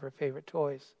being one of her favorite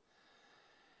toys.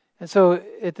 And so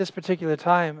at this particular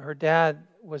time, her dad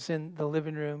was in the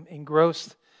living room,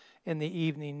 engrossed in the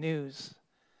evening news.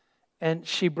 And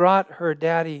she brought her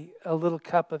daddy a little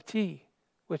cup of tea,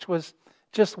 which was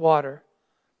just water.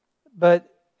 But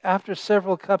after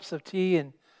several cups of tea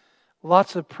and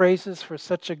lots of praises for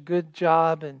such a good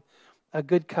job and a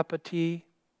good cup of tea,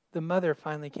 the mother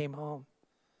finally came home.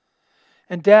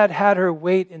 And Dad had her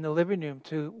wait in the living room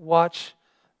to watch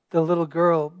the little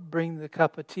girl bring the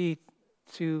cup of tea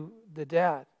to the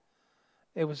dad.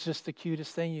 It was just the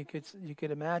cutest thing you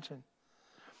could imagine.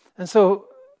 And so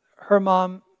her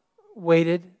mom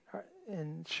waited,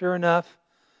 and sure enough,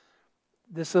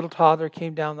 this little toddler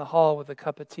came down the hall with a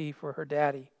cup of tea for her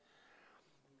daddy.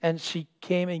 And she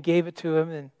came and gave it to him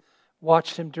and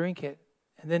watched him drink it.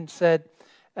 And then said,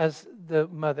 as the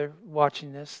mother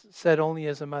watching this, said only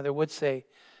as a mother would say,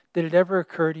 did it ever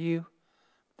occur to you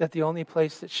that the only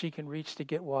place that she can reach to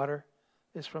get water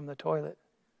is from the toilet?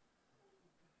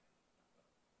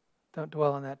 Don't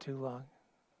dwell on that too long.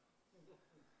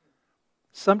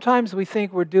 Sometimes we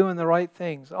think we're doing the right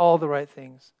things, all the right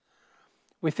things.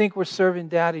 We think we're serving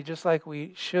Daddy just like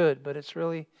we should, but it's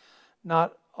really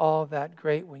not all that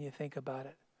great when you think about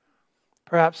it.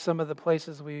 Perhaps some of the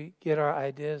places we get our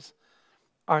ideas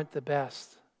aren't the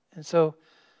best. And so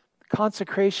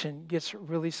consecration gets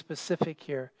really specific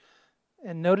here.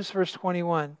 And notice verse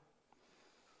 21.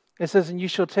 It says, and you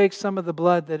shall take some of the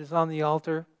blood that is on the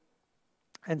altar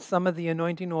and some of the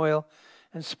anointing oil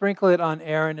and sprinkle it on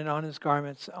Aaron and on his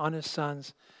garments, on his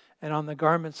sons, and on the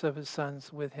garments of his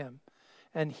sons with him.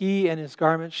 And he and his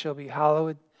garments shall be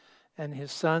hallowed, and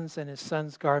his sons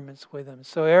garments with him.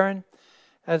 So Aaron,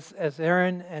 as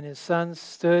Aaron and his sons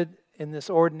stood in this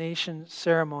ordination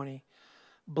ceremony,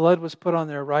 blood was put on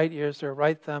their right ears, their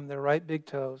right thumb, their right big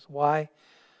toes. Why?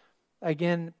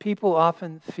 Again, people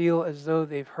often feel as though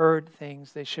they've heard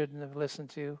things they shouldn't have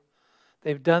listened to.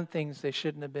 They've done things they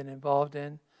shouldn't have been involved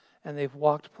in, and they've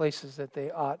walked places that they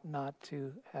ought not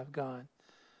to have gone.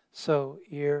 So,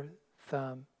 ear,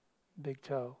 thumb, big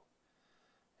toe.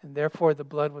 And therefore the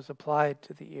blood was applied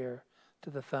to the ear,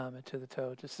 to the thumb, and to the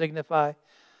toe to signify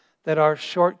that our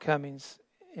shortcomings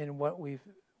in what we've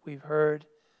heard,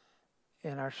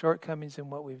 and our shortcomings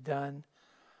in what we've done,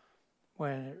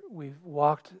 when we've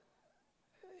walked,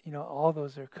 all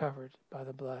those are covered by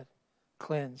the blood,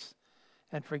 cleansed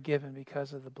and forgiven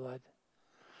because of the blood.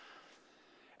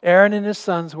 Aaron and his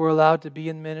sons were allowed to be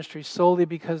in ministry solely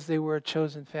because they were a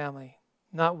chosen family.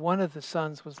 Not one of the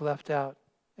sons was left out.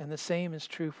 And the same is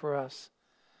true for us.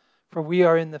 For we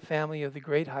are in the family of the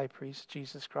great high priest,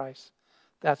 Jesus Christ.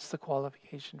 That's the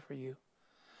qualification for you.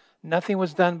 Nothing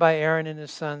was done by Aaron and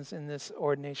his sons in this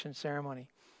ordination ceremony.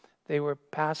 They were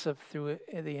passive through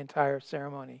the entire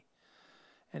ceremony.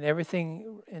 And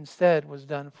everything instead was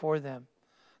done for them.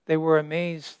 They were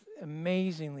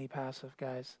amazingly passive,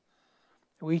 guys.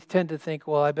 We tend to think,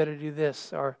 well, I better do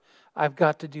this, or I've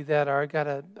got to do that, or I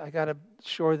gotta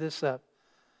shore this up.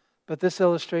 But this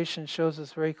illustration shows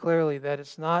us very clearly that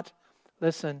it's not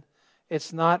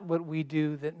what we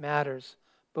do that matters,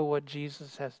 but what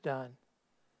Jesus has done.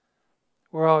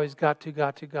 We're always got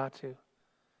to.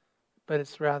 But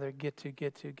it's rather get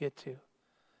to.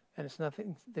 And it's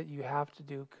nothing that you have to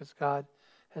do because God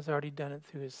has already done it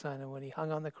through his Son. And when he hung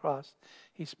on the cross,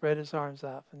 he spread his arms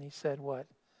out and he said what?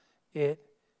 It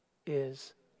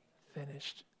is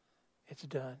finished. It's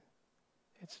done.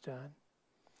 It's done.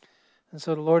 And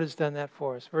so the Lord has done that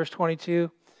for us. Verse 22,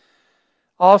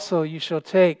 also you shall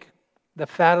take the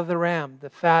fat of the ram, the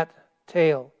fat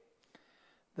tail,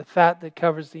 the fat that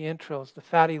covers the entrails, the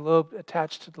fatty lobe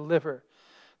attached to the liver,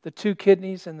 the 2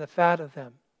 kidneys and the fat of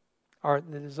them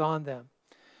that is on them,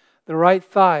 the right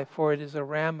thigh, for it is a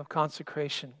ram of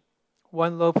consecration,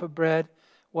 1 loaf of bread,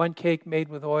 1 cake made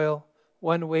with oil,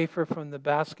 1 wafer from the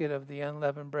basket of the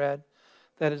unleavened bread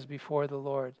that is before the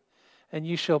Lord. And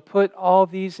you shall put all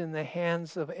these in the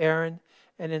hands of Aaron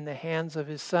and in the hands of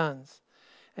his sons,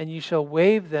 and you shall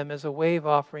wave them as a wave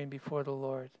offering before the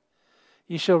Lord.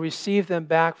 You shall receive them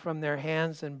back from their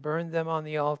hands and burn them on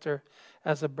the altar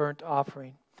as a burnt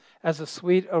offering, as a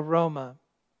sweet aroma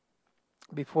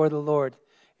before the Lord.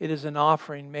 It is an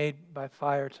offering made by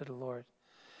fire to the Lord.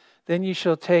 Then you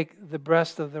shall take the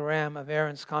breast of the ram of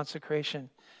Aaron's consecration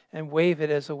and wave it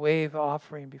as a wave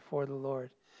offering before the Lord.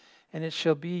 And it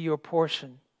shall be your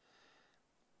portion.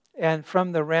 And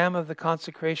from the ram of the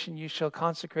consecration you shall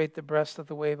consecrate the breast of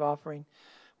the wave offering,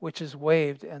 which is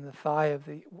waved, and the thigh of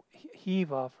the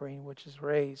heave offering, which is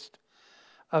raised,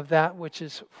 of that which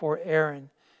is for Aaron,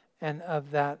 and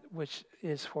of that which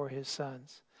is for his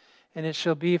sons. And it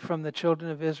shall be from the children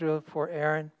of Israel for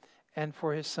Aaron and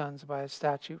for his sons by a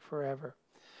statute forever.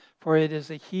 For it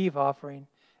is a heave offering.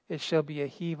 It shall be a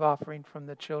heave offering from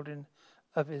the children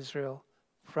of Israel,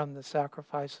 from the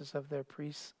sacrifices of their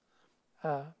priests,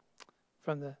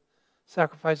 from the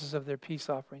sacrifices of their peace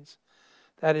offerings.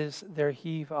 That is their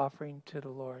heave offering to the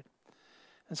Lord.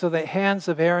 And so the hands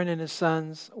of Aaron and his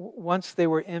sons, once they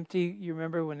were empty, you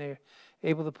remember when they were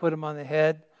able to put them on the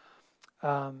head,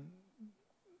 and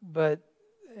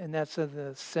that's of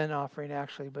the sin offering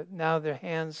actually, but now their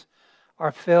hands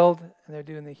are filled and they're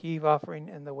doing the heave offering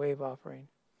and the wave offering.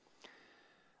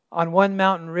 On one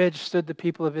mountain ridge stood the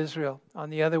people of Israel, on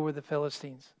the other were the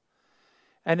Philistines.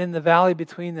 And in the valley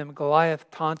between them, Goliath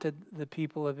taunted the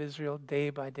people of Israel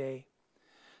day by day,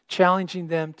 challenging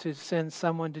them to send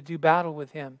someone to do battle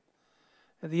with him.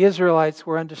 And the Israelites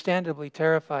were understandably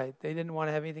terrified. They didn't want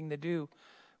to have anything to do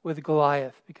with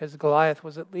Goliath, because Goliath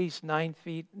was at least 9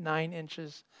 feet 9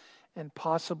 inches and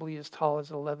possibly as tall as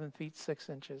 11 feet 6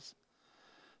 inches.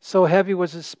 So heavy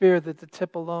was his spear that the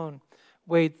tip alone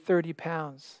weighed 30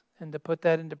 pounds. And to put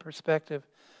that into perspective,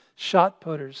 shot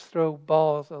putters throw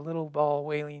balls, a little ball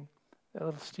weighing, a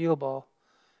little steel ball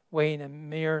weighing a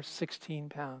mere 16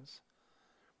 pounds.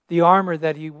 The armor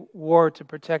that he wore to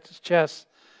protect his chest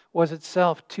was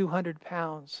itself 200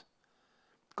 pounds.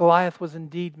 Goliath was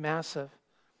indeed massive.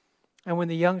 And when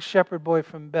the young shepherd boy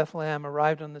from Bethlehem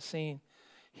arrived on the scene,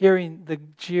 hearing the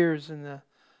jeers and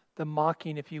the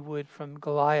mocking, if you would, from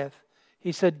Goliath,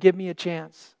 he said, "Give me a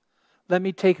chance. Let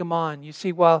me take him on." You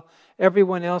see, while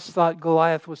everyone else thought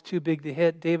Goliath was too big to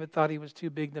hit, David thought he was too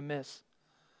big to miss.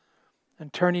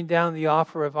 And turning down the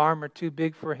offer of armor too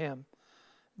big for him,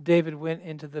 David went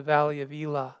into the valley of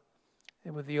Elah,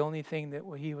 and with the only thing that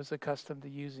he was accustomed to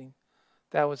using,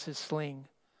 that was his sling.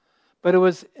 But it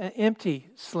was an empty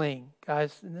sling,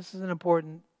 guys, and this is an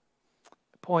important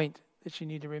point that you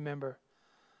need to remember.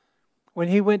 When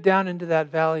he went down into that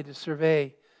valley to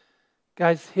survey,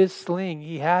 guys, his sling,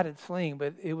 he had a sling,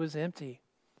 but it was empty.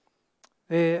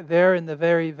 There in the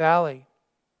very valley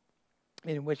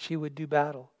in which he would do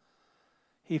battle,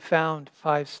 he found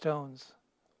 5 stones,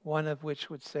 one of which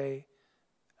would say,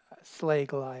 "Slay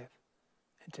Goliath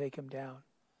and take him down."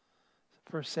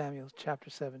 1 Samuel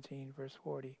chapter 17, verse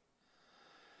 40.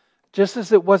 Just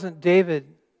as it wasn't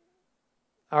David,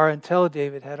 or until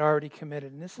David had already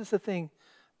committed. And this is the thing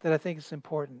that I think is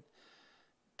important.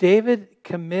 David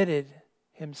committed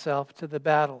himself to the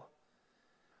battle.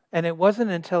 And it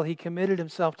wasn't until he committed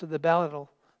himself to the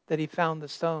battle that he found the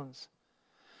stones.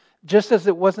 Just as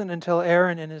it wasn't until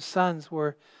Aaron and his sons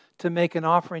were to make an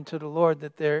offering to the Lord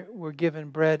that they were given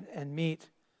bread and meat.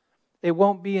 It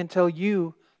won't be until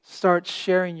you start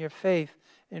sharing your faith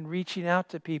and reaching out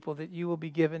to people that you will be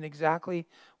given exactly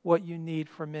what you need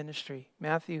for ministry.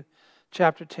 Matthew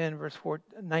chapter 10, verse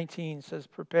 19 says,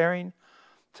 "Preparing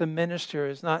to minister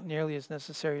is not nearly as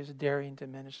necessary as daring to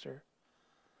minister.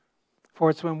 For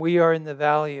it's when we are in the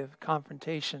valley of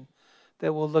confrontation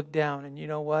that we'll look down, and you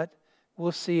know what?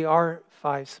 We'll see our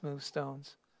 5 smooth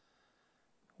stones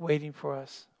waiting for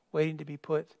us, waiting to be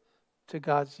put to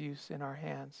God's use in our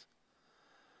hands."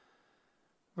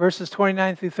 Verses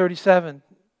 29 through 37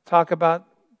 talk about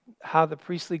how the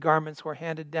priestly garments were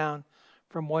handed down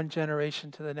from one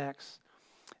generation to the next.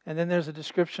 And then there's a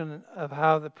description of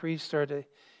how the priests are to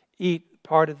eat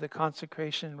part of the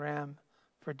consecration ram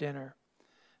for dinner.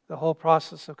 The whole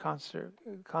process of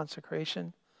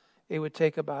consecration, it would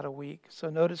take about a week. So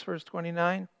notice verse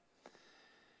 29.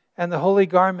 "And the holy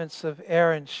garments of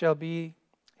Aaron shall be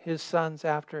his sons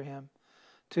after him,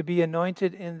 to be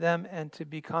anointed in them and to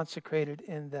be consecrated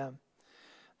in them.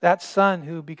 That son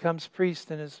who becomes priest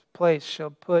in his place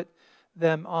shall put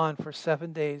them on for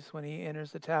 7 days when he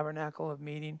enters the tabernacle of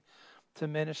meeting to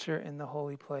minister in the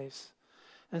holy place."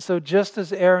 And so just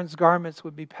as Aaron's garments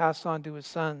would be passed on to his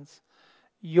sons,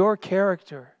 your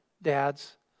character,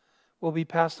 dads, will be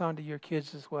passed on to your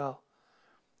kids as well.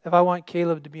 If I want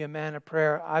Caleb to be a man of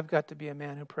prayer, I've got to be a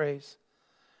man who prays.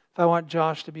 If I want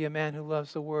Josh to be a man who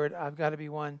loves the Word, I've got to be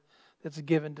one that's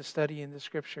given to studying the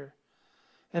Scripture.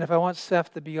 And if I want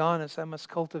Seth to be honest, I must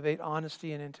cultivate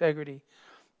honesty and integrity,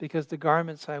 because the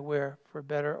garments I wear, for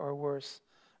better or worse,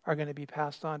 are going to be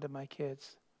passed on to my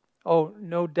kids. Oh,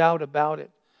 no doubt about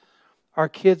it. Our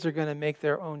kids are going to make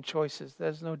their own choices.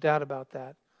 There's no doubt about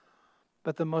that.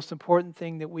 But the most important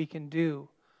thing that we can do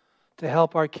to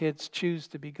help our kids choose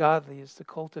to be godly is to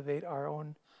cultivate our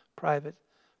own private,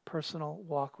 personal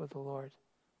walk with the Lord.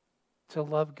 To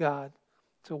love God,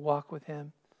 to walk with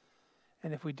Him.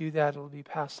 And if we do that, it will be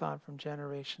passed on from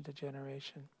generation to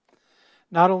generation.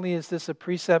 Not only is this a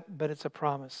precept, but it's a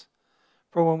promise.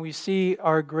 For when we see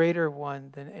our greater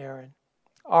one than Aaron,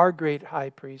 our great high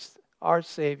priest, our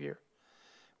Savior,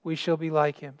 we shall be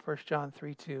like him. 1 John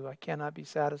 3:2. I cannot be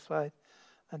satisfied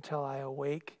until I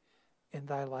awake in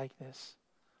thy likeness.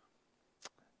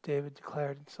 David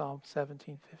declared in Psalm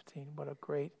 17:15. What a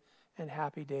great and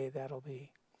happy day that'll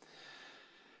be.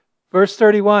 Verse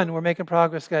 31. We're making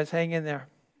progress, guys. Hang in there.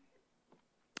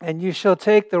 And you shall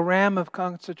take the ram of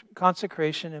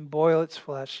consecration and boil its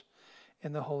flesh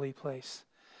in the holy place.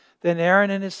 Then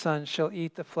Aaron and his sons shall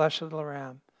eat the flesh of the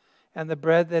ram and the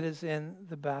bread that is in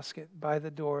the basket by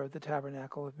the door of the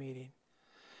tabernacle of meeting.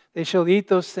 They shall eat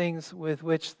those things with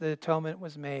which the atonement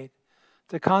was made,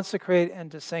 to consecrate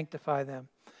and to sanctify them.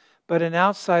 But an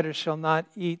outsider shall not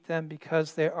eat them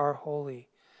because they are holy.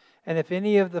 And if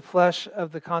any of the flesh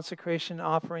of the consecration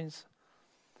offerings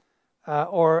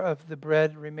or of the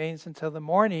bread remains until the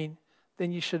morning,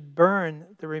 then you should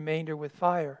burn the remainder with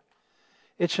fire.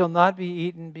 It shall not be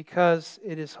eaten because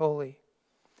it is holy.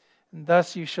 And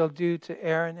thus you shall do to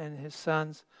Aaron and his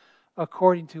sons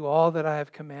according to all that I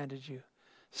have commanded you.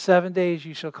 7 days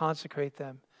you shall consecrate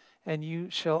them, and you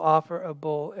shall offer a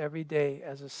bull every day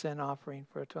as a sin offering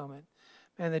for atonement.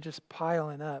 Man, they're just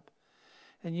piling up.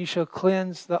 And you shall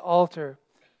cleanse the altar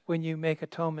when you make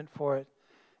atonement for it,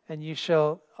 and you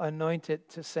shall anoint it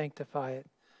to sanctify it.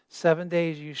 7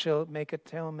 days you shall make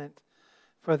atonement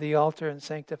for the altar and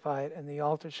sanctify it, and the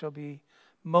altar shall be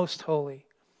most holy.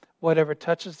 Whatever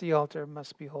touches the altar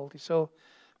must be holy. So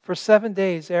for 7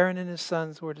 days, Aaron and his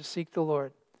sons were to seek the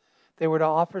Lord. They were to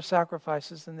offer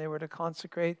sacrifices, and they were to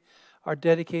consecrate or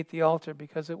dedicate the altar,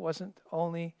 because it wasn't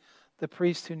only the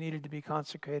priest who needed to be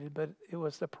consecrated, but it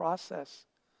was the process.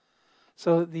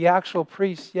 So the actual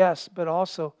priest, yes, but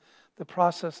also the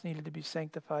process needed to be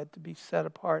sanctified, to be set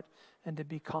apart, and to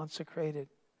be consecrated.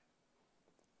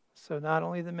 So not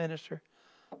only the minister,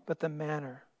 but the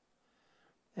manner.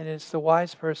 And it's the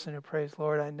wise person who prays,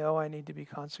 Lord, I know I need to be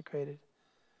consecrated.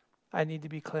 I need to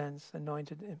be cleansed,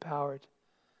 anointed, empowered.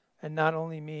 And not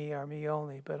only me or me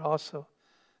only, but also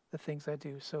the things I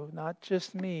do. So not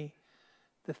just me,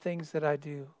 the things that I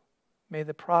do. May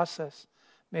the process,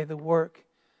 may the work,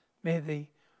 may they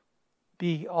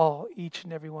be all, each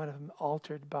and every one of them,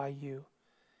 altered by you,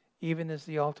 even as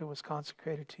the altar was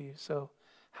consecrated to you. So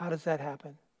how does that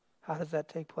happen? How does that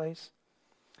take place?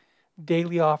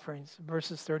 Daily offerings,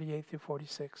 verses 38 through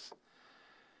 46.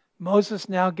 Moses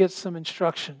now gets some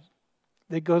instruction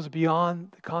that goes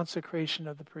beyond the consecration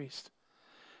of the priest.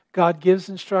 God gives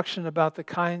instruction about the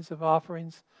kinds of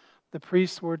offerings the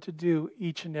priests were to do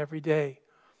each and every day.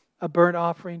 A burnt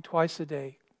offering twice a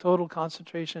day. Total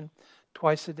concentration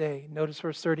twice a day. Notice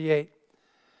verse 38.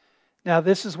 Now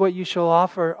this is what you shall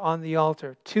offer on the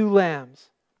altar. 2 lambs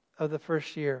of the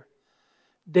first year,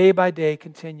 day by day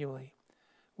continually.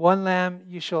 1 lamb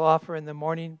you shall offer in the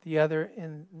morning, the other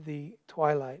in the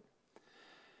twilight.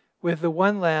 With the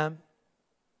 1 lamb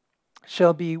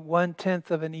shall be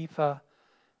 1/10 of an ephah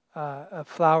of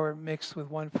flour mixed with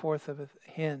 1/4 of a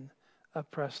hin of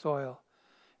pressed oil,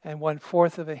 and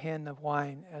 1/4 of a hin of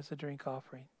wine as a drink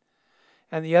offering.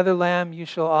 And the other lamb you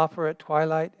shall offer at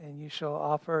twilight, and you shall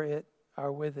offer it,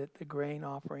 or with it, the grain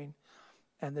offering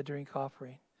and the drink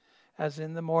offering, as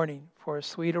in the morning, for a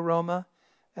sweet aroma,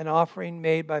 an offering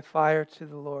made by fire to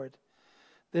the Lord.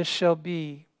 This shall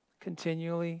be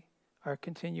continually our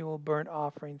continual burnt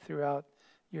offering throughout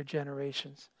your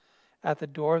generations. At the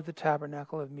door of the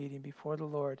tabernacle of meeting before the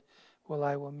Lord,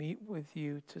 I will meet with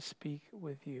you to speak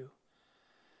with you.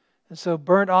 And so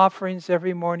burnt offerings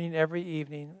every morning, every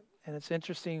evening. And it's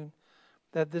interesting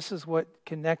that this is what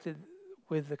connected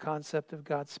with the concept of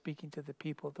God speaking to the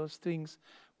people. Those things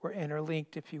were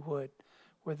interlinked, if you would,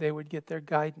 where they would get their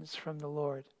guidance from the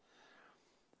Lord.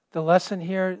 The lesson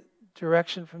here,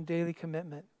 direction from daily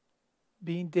commitment,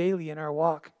 being daily in our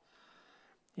walk.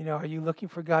 You know, are you looking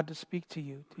for God to speak to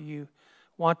you? Do you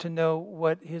want to know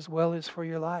what His will is for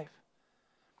your life?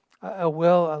 A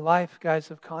life,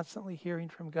 guys, of constantly hearing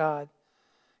from God,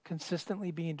 consistently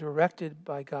being directed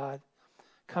by God,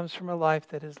 comes from a life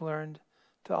that has learned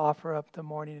to offer up the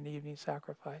morning and evening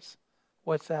sacrifice.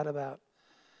 What's that about?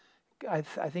 I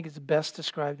think it's best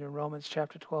described in Romans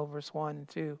chapter 12, verse 1 and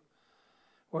 2,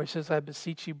 where He says, I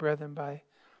beseech you, brethren, by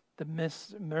the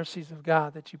mercies of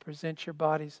God, that you present your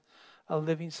bodies a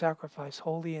living sacrifice,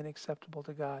 holy and acceptable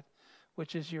to God,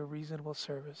 which is your reasonable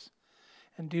service.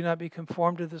 And do not be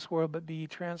conformed to this world, but be ye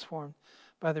transformed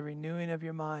by the renewing of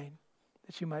your mind,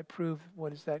 that you might prove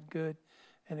what is that good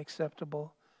and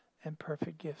acceptable and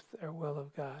perfect gift or will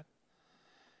of God.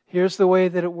 Here's the way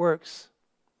that it works.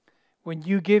 When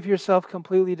you give yourself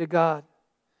completely to God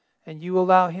and you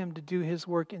allow Him to do His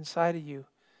work inside of you,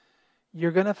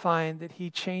 you're going to find that He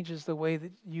changes the way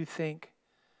that you think.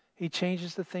 He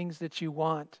changes the things that you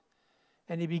want.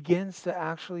 And He begins to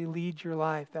actually lead your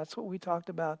life. That's what we talked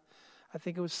about. I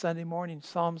think it was Sunday morning,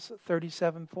 Psalms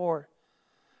 37:4,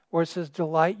 where it says,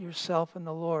 delight yourself in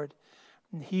the Lord,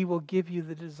 and He will give you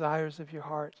the desires of your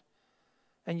heart.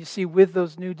 And you see, with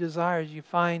those new desires, you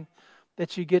find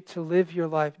that you get to live your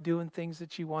life doing things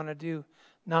that you want to do,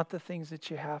 not the things that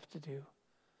you have to do.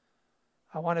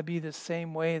 I want to be the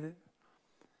same way that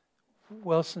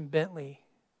Wilson Bentley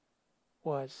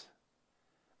was.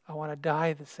 I want to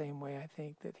die the same way I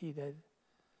think that he did.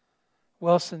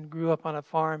 Wilson grew up on a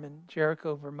farm in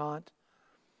Jericho, Vermont.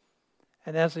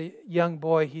 And as a young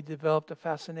boy, he developed a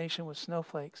fascination with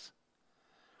snowflakes.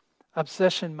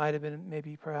 Obsession might have been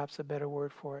maybe perhaps a better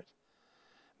word for it.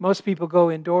 Most people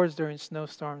go indoors during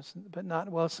snowstorms, but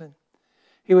not Wilson.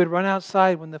 He would run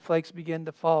outside when the flakes began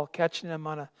to fall, catching them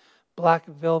on a black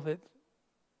velvet,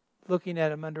 looking at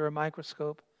them under a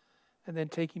microscope, and then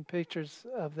taking pictures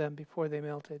of them before they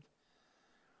melted.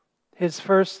 His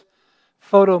first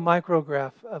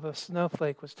photomicrograph of a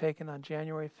snowflake was taken on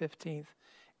January 15th,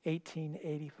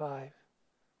 1885.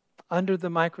 Under the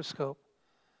microscope,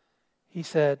 he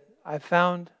said, I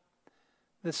found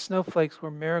that snowflakes were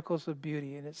miracles of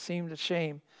beauty, and it seemed a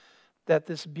shame that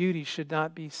this beauty should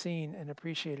not be seen and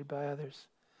appreciated by others.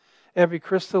 Every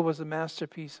crystal was a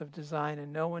masterpiece of design,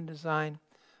 and no one design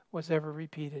was ever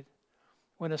repeated.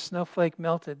 When a snowflake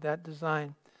melted, that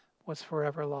design was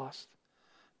forever lost.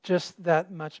 Just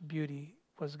that much beauty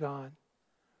was gone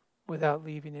without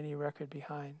leaving any record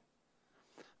behind.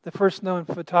 The first known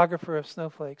photographer of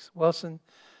snowflakes, Wilson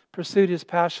pursued his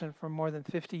passion for more than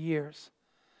 50 years.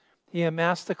 He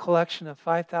amassed a collection of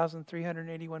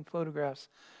 5,381 photographs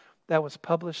that was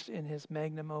published in his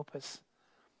magnum opus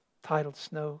titled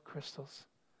Snow Crystals.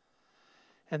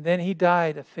 And then he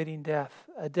died a fitting death,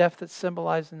 a death that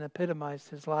symbolized and epitomized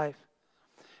his life.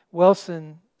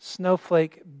 Wilson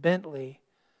Snowflake Bentley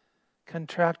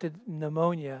contracted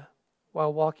pneumonia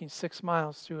while walking 6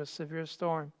 miles through a severe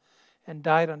storm and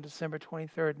died on December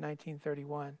 23rd,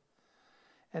 1931.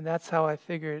 And that's how I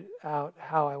figured out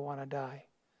how I want to die.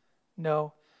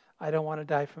 No, I don't want to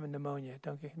die from a pneumonia,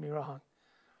 don't get me wrong.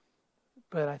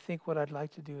 But I think what I'd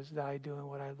like to do is die doing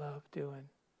what I love doing.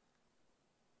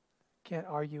 Can't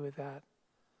argue with that.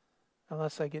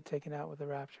 Unless I get taken out with the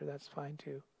rapture, that's fine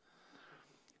too.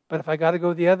 But if I got to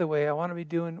go the other way, I want to be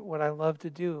doing what I love to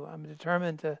do. I'm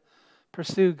determined to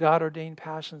pursue God-ordained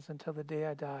passions until the day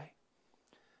I die.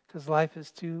 Because life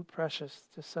is too precious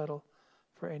to settle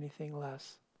for anything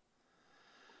less.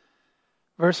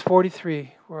 Verse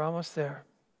 43, we're almost there.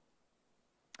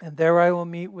 And there I will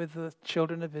meet with the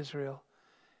children of Israel,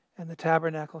 and the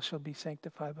tabernacle shall be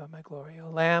sanctified by my glory. A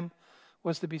lamb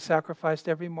was to be sacrificed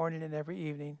every morning and every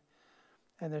evening.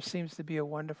 And there seems to be a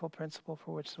wonderful principle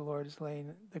for which the Lord is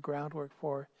laying the groundwork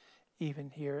for even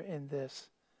here in this.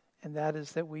 And that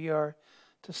is that we are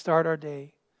to start our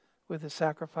day with a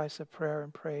sacrifice of prayer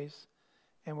and praise,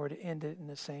 and we're to end it in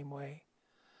the same way.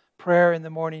 Prayer in the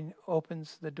morning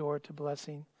opens the door to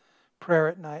blessing. Prayer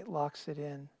at night locks it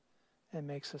in and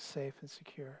makes us safe and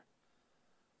secure.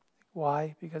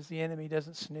 Why? Because the enemy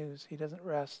doesn't snooze. He doesn't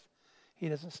rest. He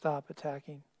doesn't stop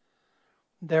attacking.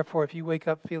 Therefore, if you wake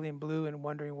up feeling blue and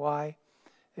wondering why,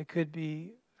 it could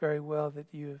be very well that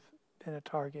you've been a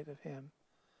target of him.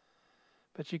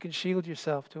 But you can shield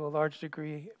yourself to a large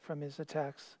degree from his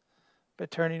attacks by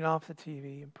turning off the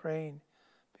TV and praying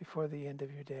before the end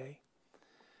of your day.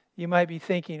 You might be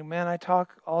thinking, man, I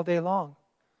talk all day long.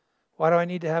 Why do I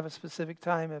need to have a specific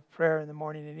time of prayer in the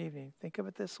morning and evening? Think of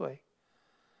it this way.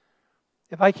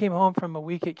 If I came home from a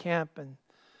week at camp and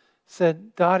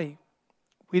said, Dottie,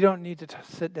 we don't need to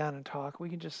sit down and talk.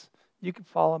 You can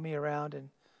follow me around and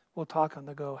we'll talk on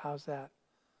the go. How's that?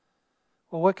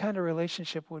 Well, what kind of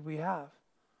relationship would we have?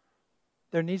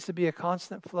 There needs to be a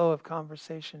constant flow of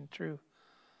conversation, true.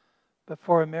 But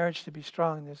for a marriage to be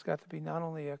strong, there's got to be not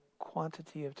only a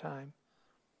quantity of time,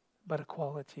 but a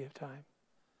quality of time,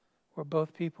 where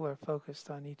both people are focused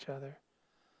on each other.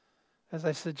 As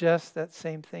I suggest, that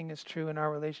same thing is true in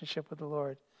our relationship with the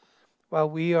Lord. While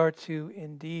we are to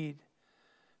indeed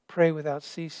pray without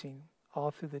ceasing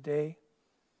all through the day,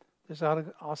 there's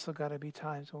also got to be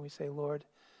times when we say, Lord,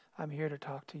 I'm here to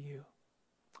talk to you.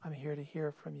 I'm here to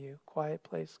hear from you. Quiet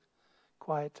place,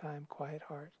 quiet time, quiet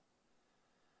heart.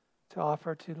 To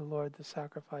offer to the Lord the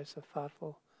sacrifice of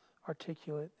thoughtful,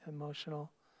 articulate,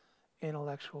 emotional,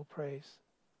 intellectual praise.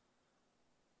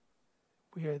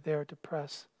 We are there to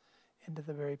press into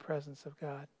the very presence of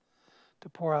God, to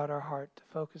pour out our heart, to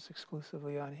focus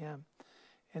exclusively on Him.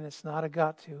 And it's not a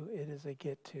got to, it is a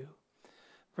get to.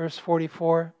 Verse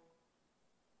 44,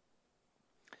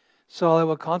 so I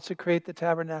will consecrate the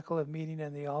tabernacle of meeting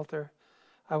and the altar.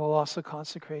 I will also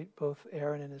consecrate both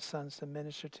Aaron and his sons to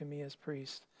minister to me as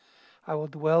priests. I will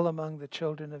dwell among the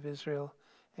children of Israel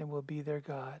and will be their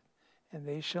God, and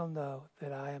they shall know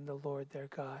that I am the Lord their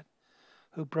God,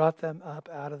 who brought them up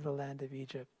out of the land of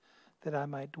Egypt, that I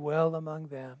might dwell among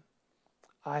them.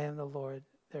 I am the Lord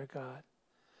their God.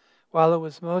 While it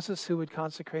was Moses who would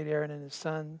consecrate Aaron and his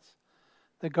sons,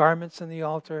 the garments and the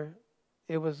altar,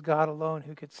 it was God alone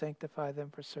who could sanctify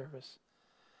them for service.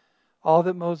 All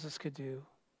that Moses could do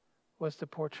was to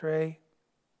portray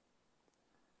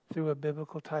through a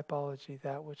biblical typology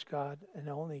that which God and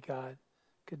only God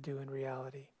could do in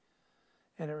reality.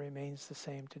 And it remains the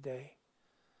same today.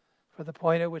 For the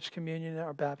point at which communion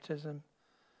or baptism,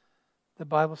 the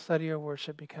Bible study or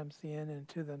worship becomes the end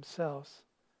unto themselves,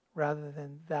 rather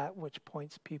than that which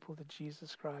points people to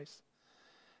Jesus Christ,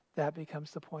 that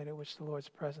becomes the point at which the Lord's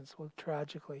presence will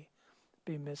tragically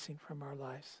be missing from our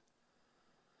lives.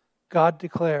 God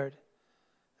declared,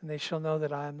 and they shall know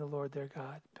that I am the Lord their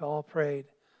God. Paul prayed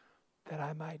that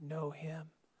I might know Him.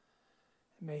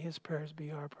 And may His prayers be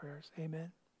our prayers.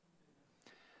 Amen.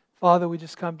 Father, we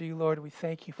just come to you, Lord. We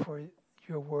thank you for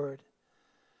your word.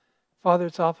 Father,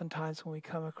 it's oftentimes when we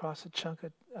come across a chunk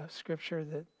of Scripture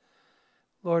that,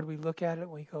 Lord, we look at it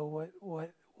and we go,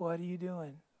 what are you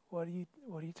doing? What are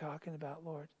you talking about,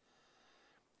 Lord?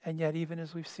 And yet, even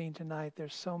as we've seen tonight,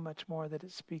 there's so much more that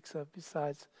it speaks of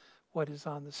besides what is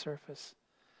on the surface.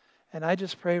 And I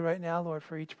just pray right now, Lord,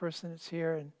 for each person that's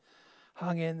here and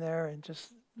hung in there and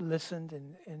just listened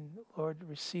and Lord,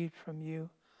 received from you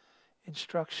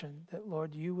instruction, that,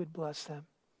 Lord, you would bless them.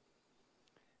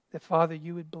 That, Father,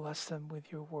 you would bless them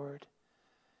with your word.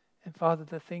 And, Father,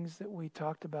 the things that we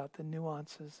talked about, the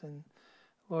nuances, and,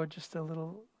 Lord, just the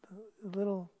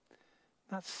little,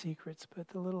 not secrets, but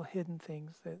the little hidden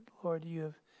things that, Lord, you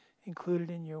have included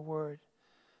in your word,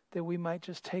 that we might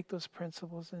just take those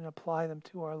principles and apply them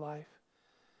to our life.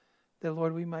 That,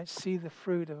 Lord, we might see the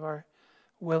fruit of our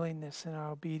willingness and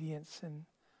our obedience, and,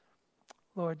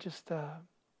 Lord, just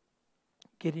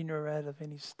getting rid of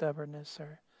any stubbornness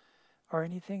or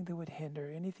anything that would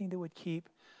hinder, anything that would keep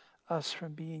us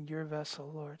from being your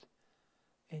vessel, Lord,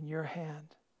 in your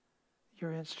hand,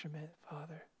 your instrument,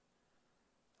 Father.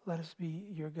 Let us be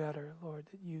your gutter, Lord,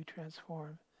 that you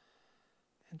transform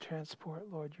and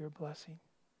transport, Lord, your blessing,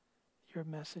 your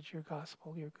message, your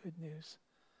gospel, your good news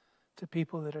to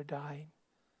people that are dying,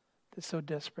 that so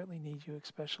desperately need you,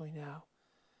 especially now.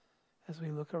 As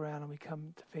we look around and we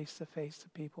come to face to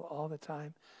people all the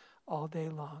time, all day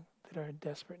long, that are in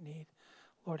desperate need.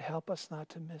 Lord, help us not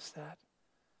to miss that,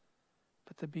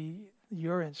 but to be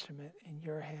your instrument in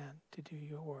your hand to do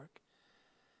your work.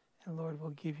 And Lord,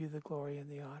 we'll give you the glory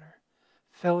and the honor.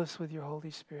 Fill us with your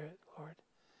Holy Spirit, Lord.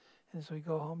 And as we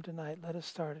go home tonight, let us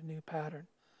start a new pattern,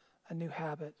 a new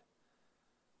habit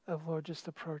of, Lord, just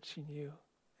approaching you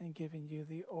and giving you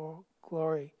the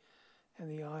glory and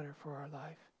the honor for our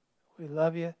life. We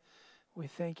love you. We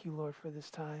thank you, Lord, for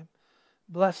this time.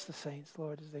 Bless the saints,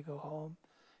 Lord, as they go home.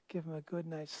 Give them a good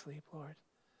night's sleep, Lord.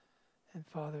 And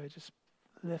Father, I just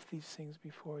lift these things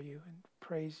before you and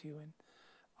praise you and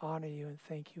honor you and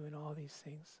thank you in all these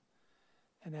things.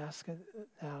 And ask it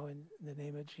now in the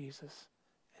name of Jesus.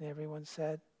 And everyone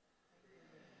said,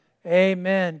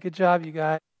 Amen. Good job, you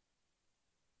guys.